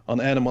on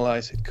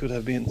Animalize, it could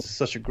have been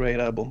such a great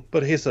album.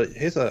 But he's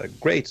a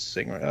great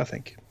singer, I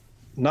think.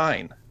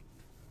 9.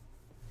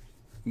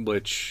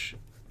 Which,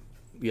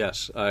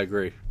 yes, I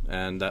agree,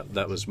 and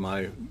that was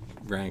my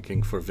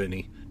ranking for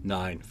Vinny.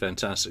 9,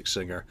 fantastic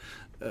singer.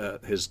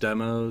 His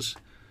demos,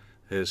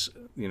 his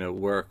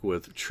work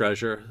with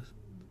Treasure,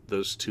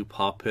 those 2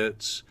 pop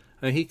hits.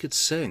 And he could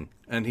sing,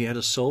 and he had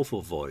a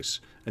soulful voice,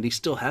 and he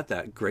still had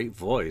that great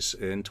voice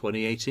in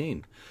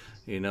 2018,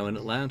 in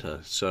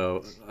Atlanta.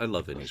 So I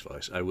love Vinny's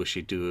voice. I wish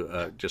he'd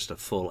do just a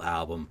full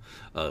album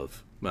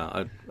of.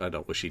 Well, I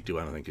don't wish he'd do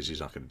anything because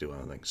he's not going to do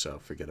anything. So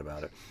forget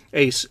about it.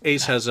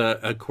 Ace has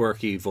a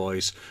quirky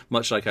voice,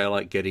 much like I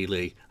like Geddy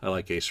Lee. I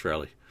like Ace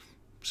Frehley.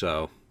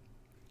 So,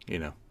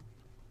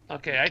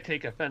 Okay, I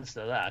take offense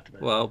to that.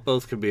 But... Well,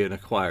 both can be an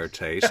acquired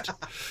taste.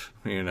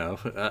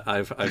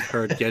 I've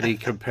heard Geddy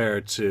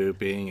compared to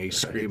being a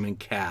screaming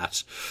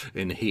cat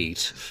in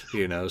Heat.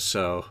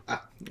 So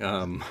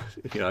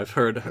I've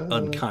heard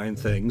unkind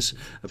things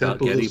about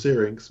Geddy,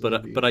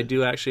 but I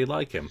do actually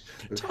like him.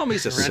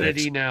 Tommy's a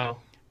 6. Now.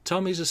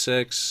 Tommy's a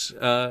 6,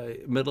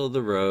 middle of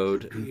the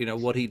road.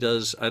 What he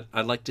does,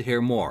 I'd like to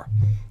hear more.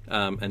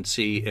 And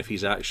see if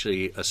he's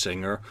actually a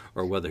singer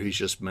or whether he's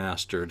just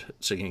mastered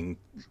singing,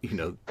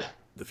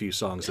 the few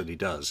songs that he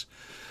does.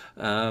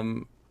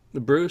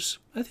 Bruce,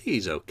 I think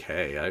he's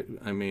okay.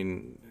 I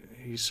mean,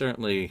 he's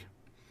certainly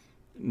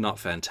not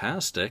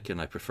fantastic, and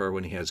I prefer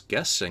when he has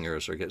guest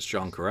singers or gets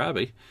John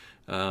Corabi.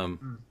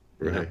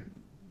 Right.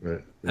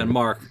 And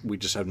Mark, we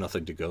just have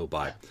nothing to go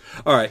by.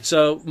 All right,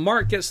 so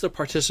Mark gets the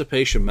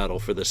participation medal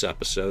for this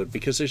episode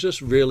because there's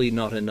just really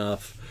not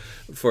enough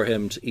for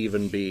him to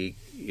even be,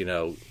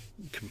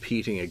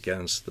 competing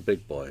against the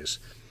big boys.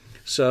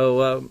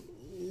 So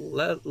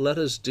let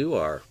us do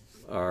our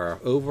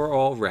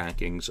overall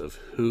rankings of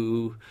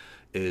who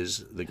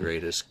is the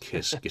greatest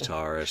Kiss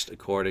guitarist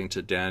according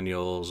to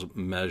Daniel's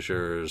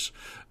measures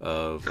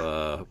of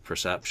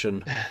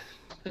perception.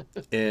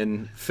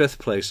 In 5th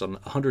place on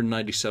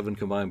 197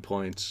 combined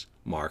points,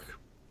 Mark.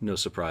 No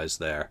surprise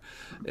there.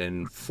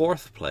 In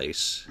 4th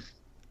place,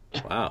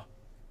 wow,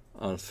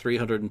 on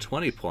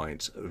 320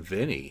 points,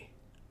 Vinny.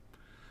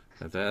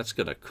 That's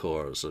going to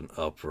cause an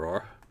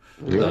uproar.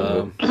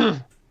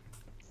 In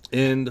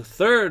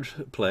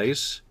 3rd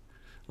place,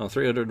 on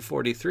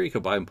 343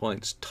 combined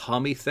points,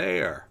 Tommy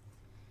Thayer.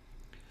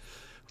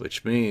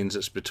 Which means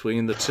it's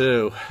between the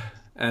 2.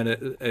 And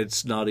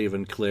it's not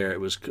even clear.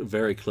 It was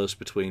very close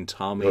between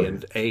Tommy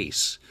and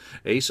Ace.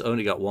 Ace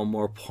only got 1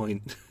 more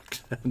point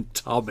and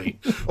Tommy,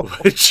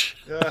 which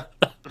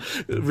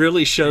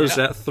really shows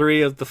that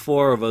 3 of the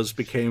 4 of us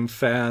became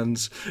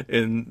fans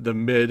in the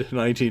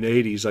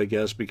mid-1980s, I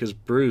guess, because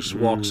Bruce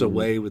walks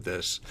away with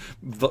this.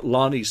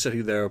 Lonnie's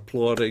sitting there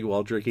applauding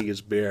while drinking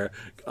his beer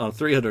on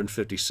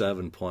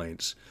 357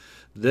 points.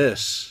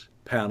 This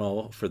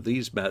panel, for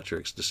these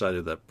metrics,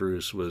 decided that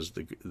Bruce was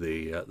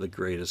the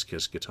greatest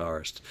Kiss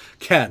guitarist.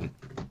 Ken,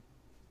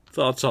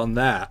 thoughts on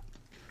that?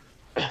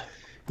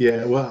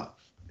 Yeah, well,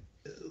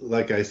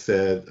 like I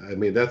said, I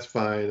mean, that's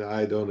fine.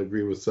 I don't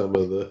agree with some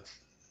of the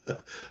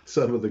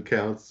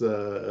counts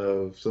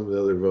of some of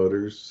the other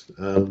voters,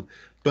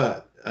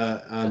 but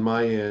on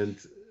my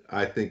end,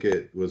 I think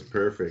it was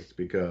perfect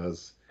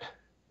because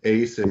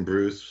Ace and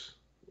Bruce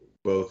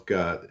both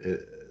got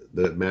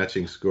the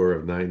matching score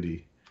of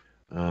 90,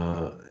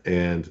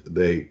 and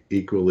they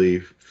equally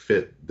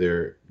fit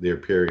their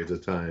periods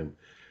of time,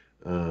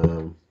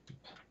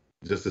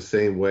 just the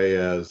same way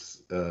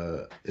as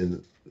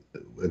in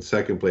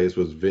second place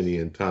was Vinny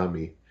and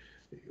Tommy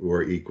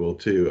were equal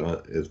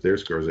too, if their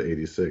scores are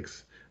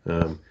 86.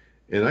 And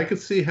I could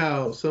see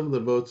how some of the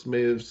votes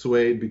may have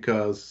swayed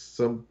because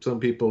some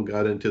people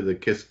got into the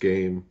Kiss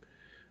game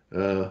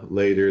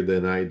later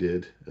than I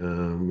did,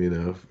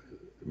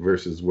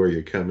 versus where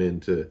you come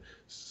into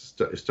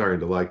starting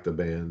to like the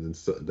band, and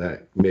so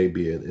that may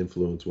be an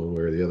influence one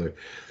way or the other.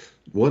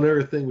 One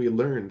other thing we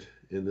learned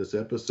in this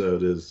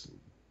episode is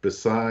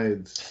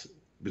besides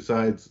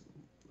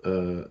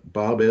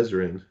Bob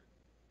Ezrin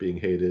being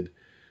hated,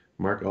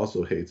 Mark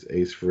also hates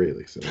Ace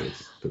Frehley. So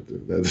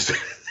that's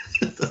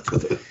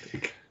what I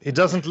think. He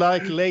doesn't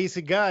like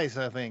lazy guys,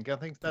 I think.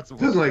 That's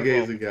what doesn't like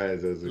lazy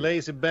guys as a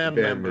lazy band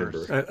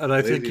members. And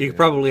I think he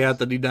probably had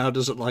that he now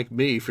doesn't like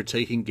me for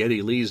taking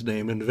Geddy Lee's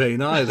name in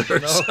vain either.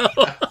 No.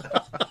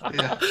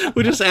 So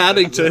we're just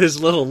adding to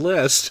his little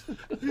list.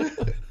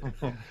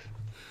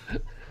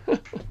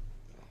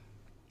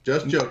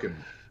 Just joking.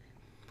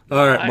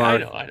 All right,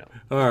 Mark. I know.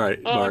 All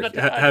right, Mark.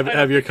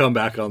 Have your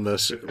comeback on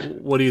this.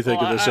 What do you think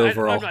of this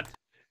overall?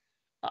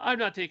 I'm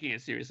not taking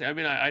it seriously. I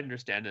mean, I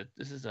understand it.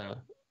 This is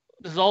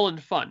all in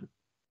fun.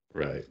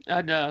 Right.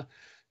 And,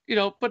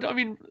 but I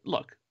mean,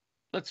 look,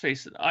 let's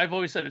face it. I've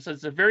always said it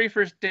since the very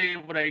first day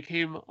when I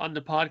came on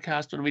the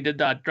podcast, when we did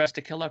that Dress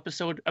to Kill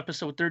episode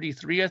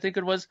 33, I think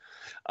it was.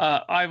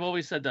 I've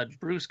always said that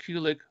Bruce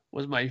Kulick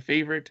was my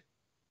favorite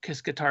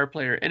Kiss guitar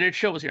player. And it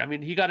shows here. I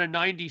mean, he got a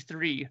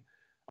 93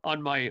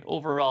 on my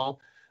overall.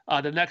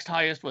 The next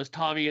highest was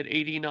Tommy at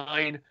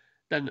 89.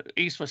 Then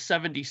Ace was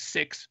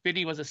 76.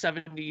 Vinny was a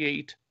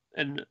 78.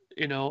 And,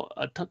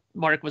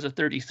 Mark was a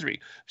 33.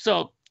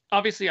 So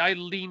obviously I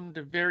leaned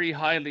very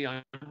highly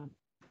on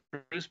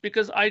Bruce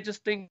because I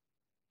just think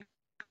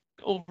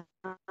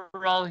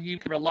overall he's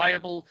a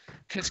reliable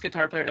Kiss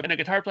guitar player. And a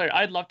guitar player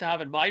I'd love to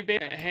have in my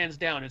band, hands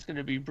down, it's going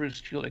to be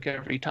Bruce Kulick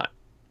every time.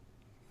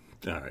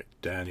 All right,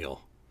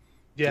 Daniel.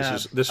 Yeah,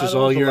 this is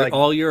all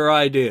your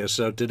idea.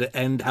 So did it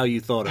end how you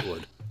thought it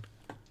would?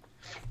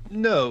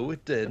 No,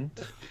 it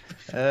didn't.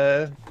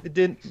 It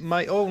didn't.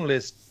 My own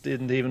list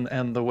didn't even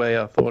end the way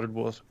I thought it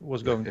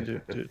was going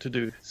to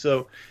do.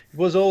 So it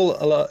was all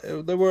a lot.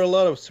 There were a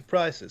lot of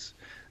surprises.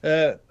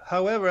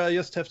 However, I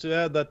just have to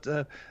add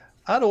that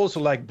I'd also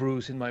like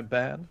Bruce in my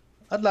band.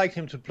 I'd like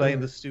him to play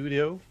in the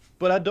studio,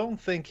 but I don't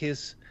think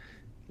he's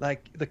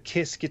like the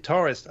Kiss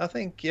guitarist. I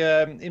think,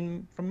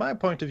 from my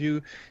point of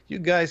view, you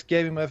guys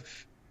gave him a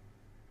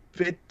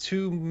bit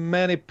too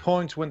many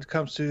points when it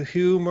comes to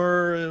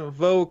humor,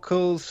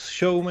 vocals,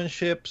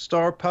 showmanship,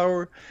 star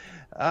power.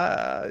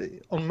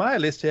 On my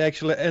list, he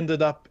actually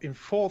ended up in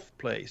 4th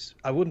place.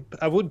 I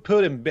would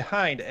put him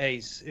behind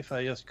Ace if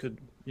I just could,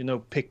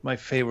 pick my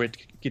favorite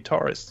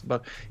guitarist.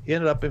 But he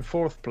ended up in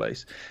 4th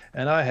place,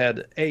 and I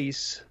had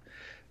Ace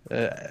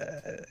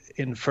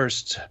in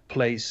 1st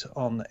place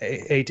on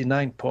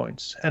 89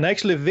 points, and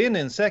actually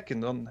Vinny in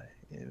 2nd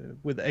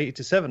with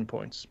 87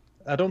 points.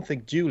 I don't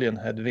think Julian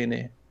had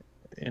Vinny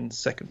in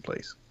 2nd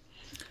place.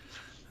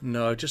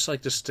 No, I'd just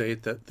like to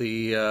state that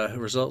the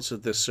results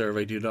of this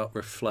survey do not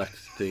reflect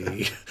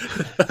the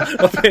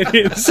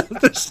opinions of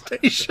the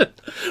station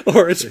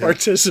or its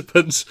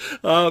participants.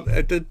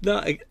 It did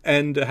not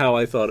end how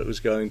I thought it was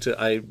going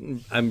to.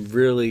 I'm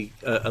really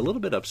a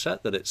little bit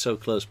upset that it's so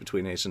close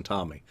between Ace and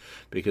Tommy,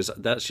 because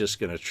that's just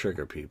going to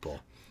trigger people.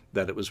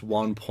 That it was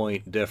 1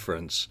 point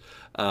difference,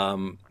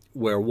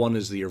 where one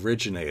is the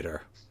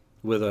originator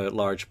with a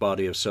large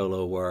body of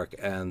solo work,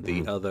 and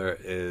the other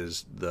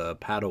is the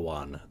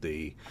Padawan,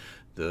 the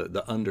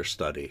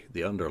understudy,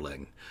 the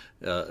underling,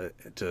 to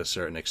a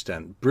certain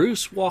extent.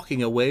 Bruce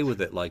walking away with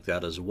it like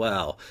that as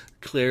well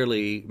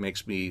clearly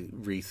makes me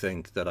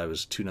rethink that I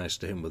was too nice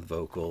to him with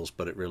vocals,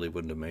 but it really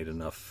wouldn't have made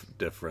enough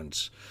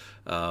difference.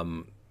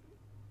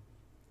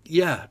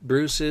 Yeah,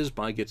 Bruce is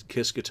my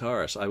Kiss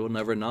guitarist. I will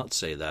never not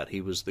say that.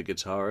 He was the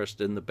guitarist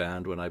in the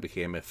band when I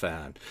became a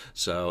fan.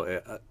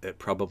 So it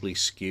probably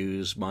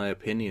skews my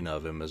opinion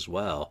of him as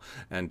well.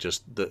 And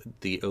just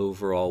the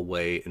overall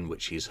way in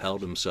which he's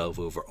held himself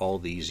over all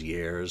these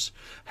years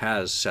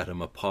has set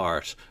him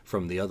apart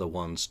from the other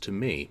ones to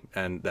me.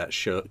 And that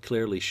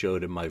clearly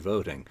showed in my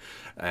voting.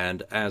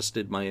 And as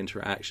did my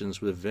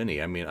interactions with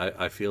Vinny. I mean,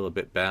 I feel a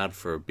bit bad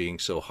for being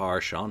so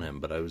harsh on him,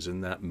 but I was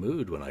in that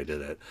mood when I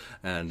did it.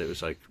 And it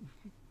was like,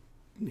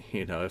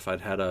 you know, if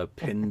I'd had a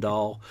pin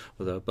doll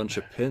with a bunch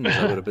of pins,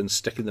 I would have been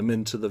sticking them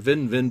into the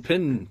Vin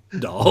pin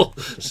doll.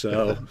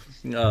 So,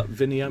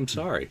 Vinny, I'm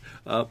sorry.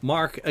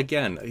 Mark,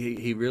 again,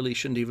 he really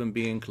shouldn't even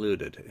be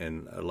included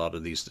in a lot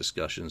of these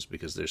discussions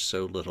because there's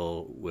so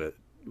little with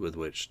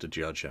which to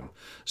judge him.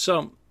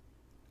 So,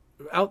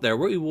 out there,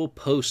 we will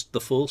post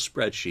the full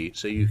spreadsheet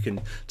so you can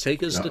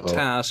take us to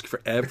task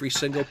for every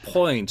single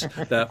point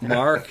that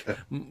Mark,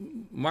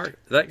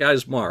 that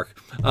guy's Mark,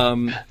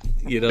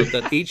 you know,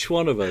 that each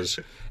one of us,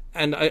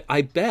 and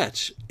I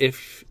bet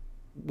if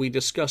we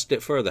discussed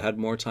it further, had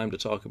more time to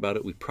talk about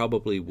it, we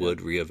probably would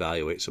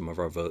reevaluate some of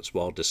our votes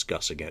while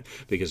discussing it,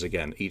 because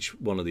again, each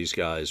one of these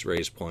guys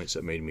raised points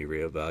that made me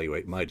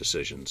reevaluate my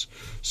decisions.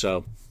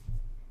 So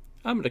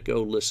I'm going to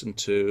go listen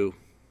to,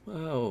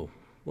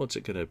 what's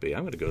it going to be?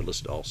 I'm going to go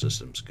listen to All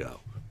Systems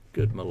Go.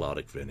 Good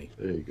melodic Vinny.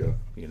 There you go.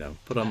 You know,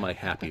 put on my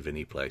happy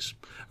Vinny place.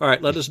 All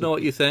right, let us know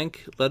what you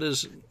think. Let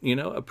us, you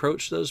know,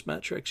 approach those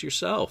metrics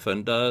yourself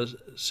and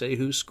say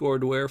who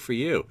scored where for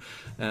you.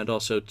 And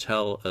also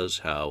tell us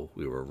how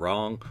we were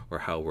wrong or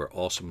how we're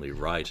awesomely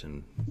right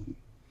and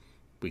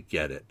we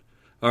get it.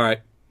 All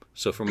right,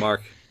 so for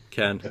Mark,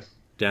 Ken,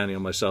 Daniel,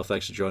 myself,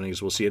 thanks for joining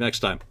us. We'll see you next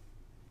time.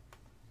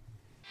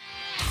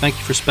 Thank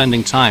you for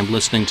spending time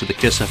listening to the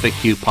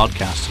KissFAQ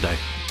podcast today.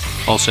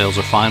 All sales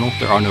are final.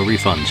 There are no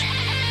refunds.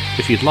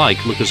 If you'd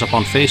like, look us up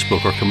on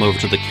Facebook or come over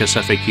to the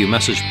KissFAQ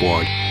message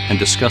board and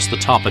discuss the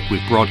topic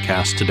we've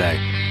broadcast today.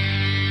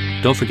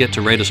 Don't forget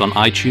to rate us on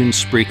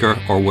iTunes,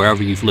 Spreaker, or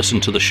wherever you've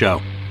listened to the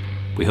show.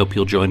 We hope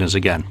you'll join us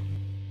again.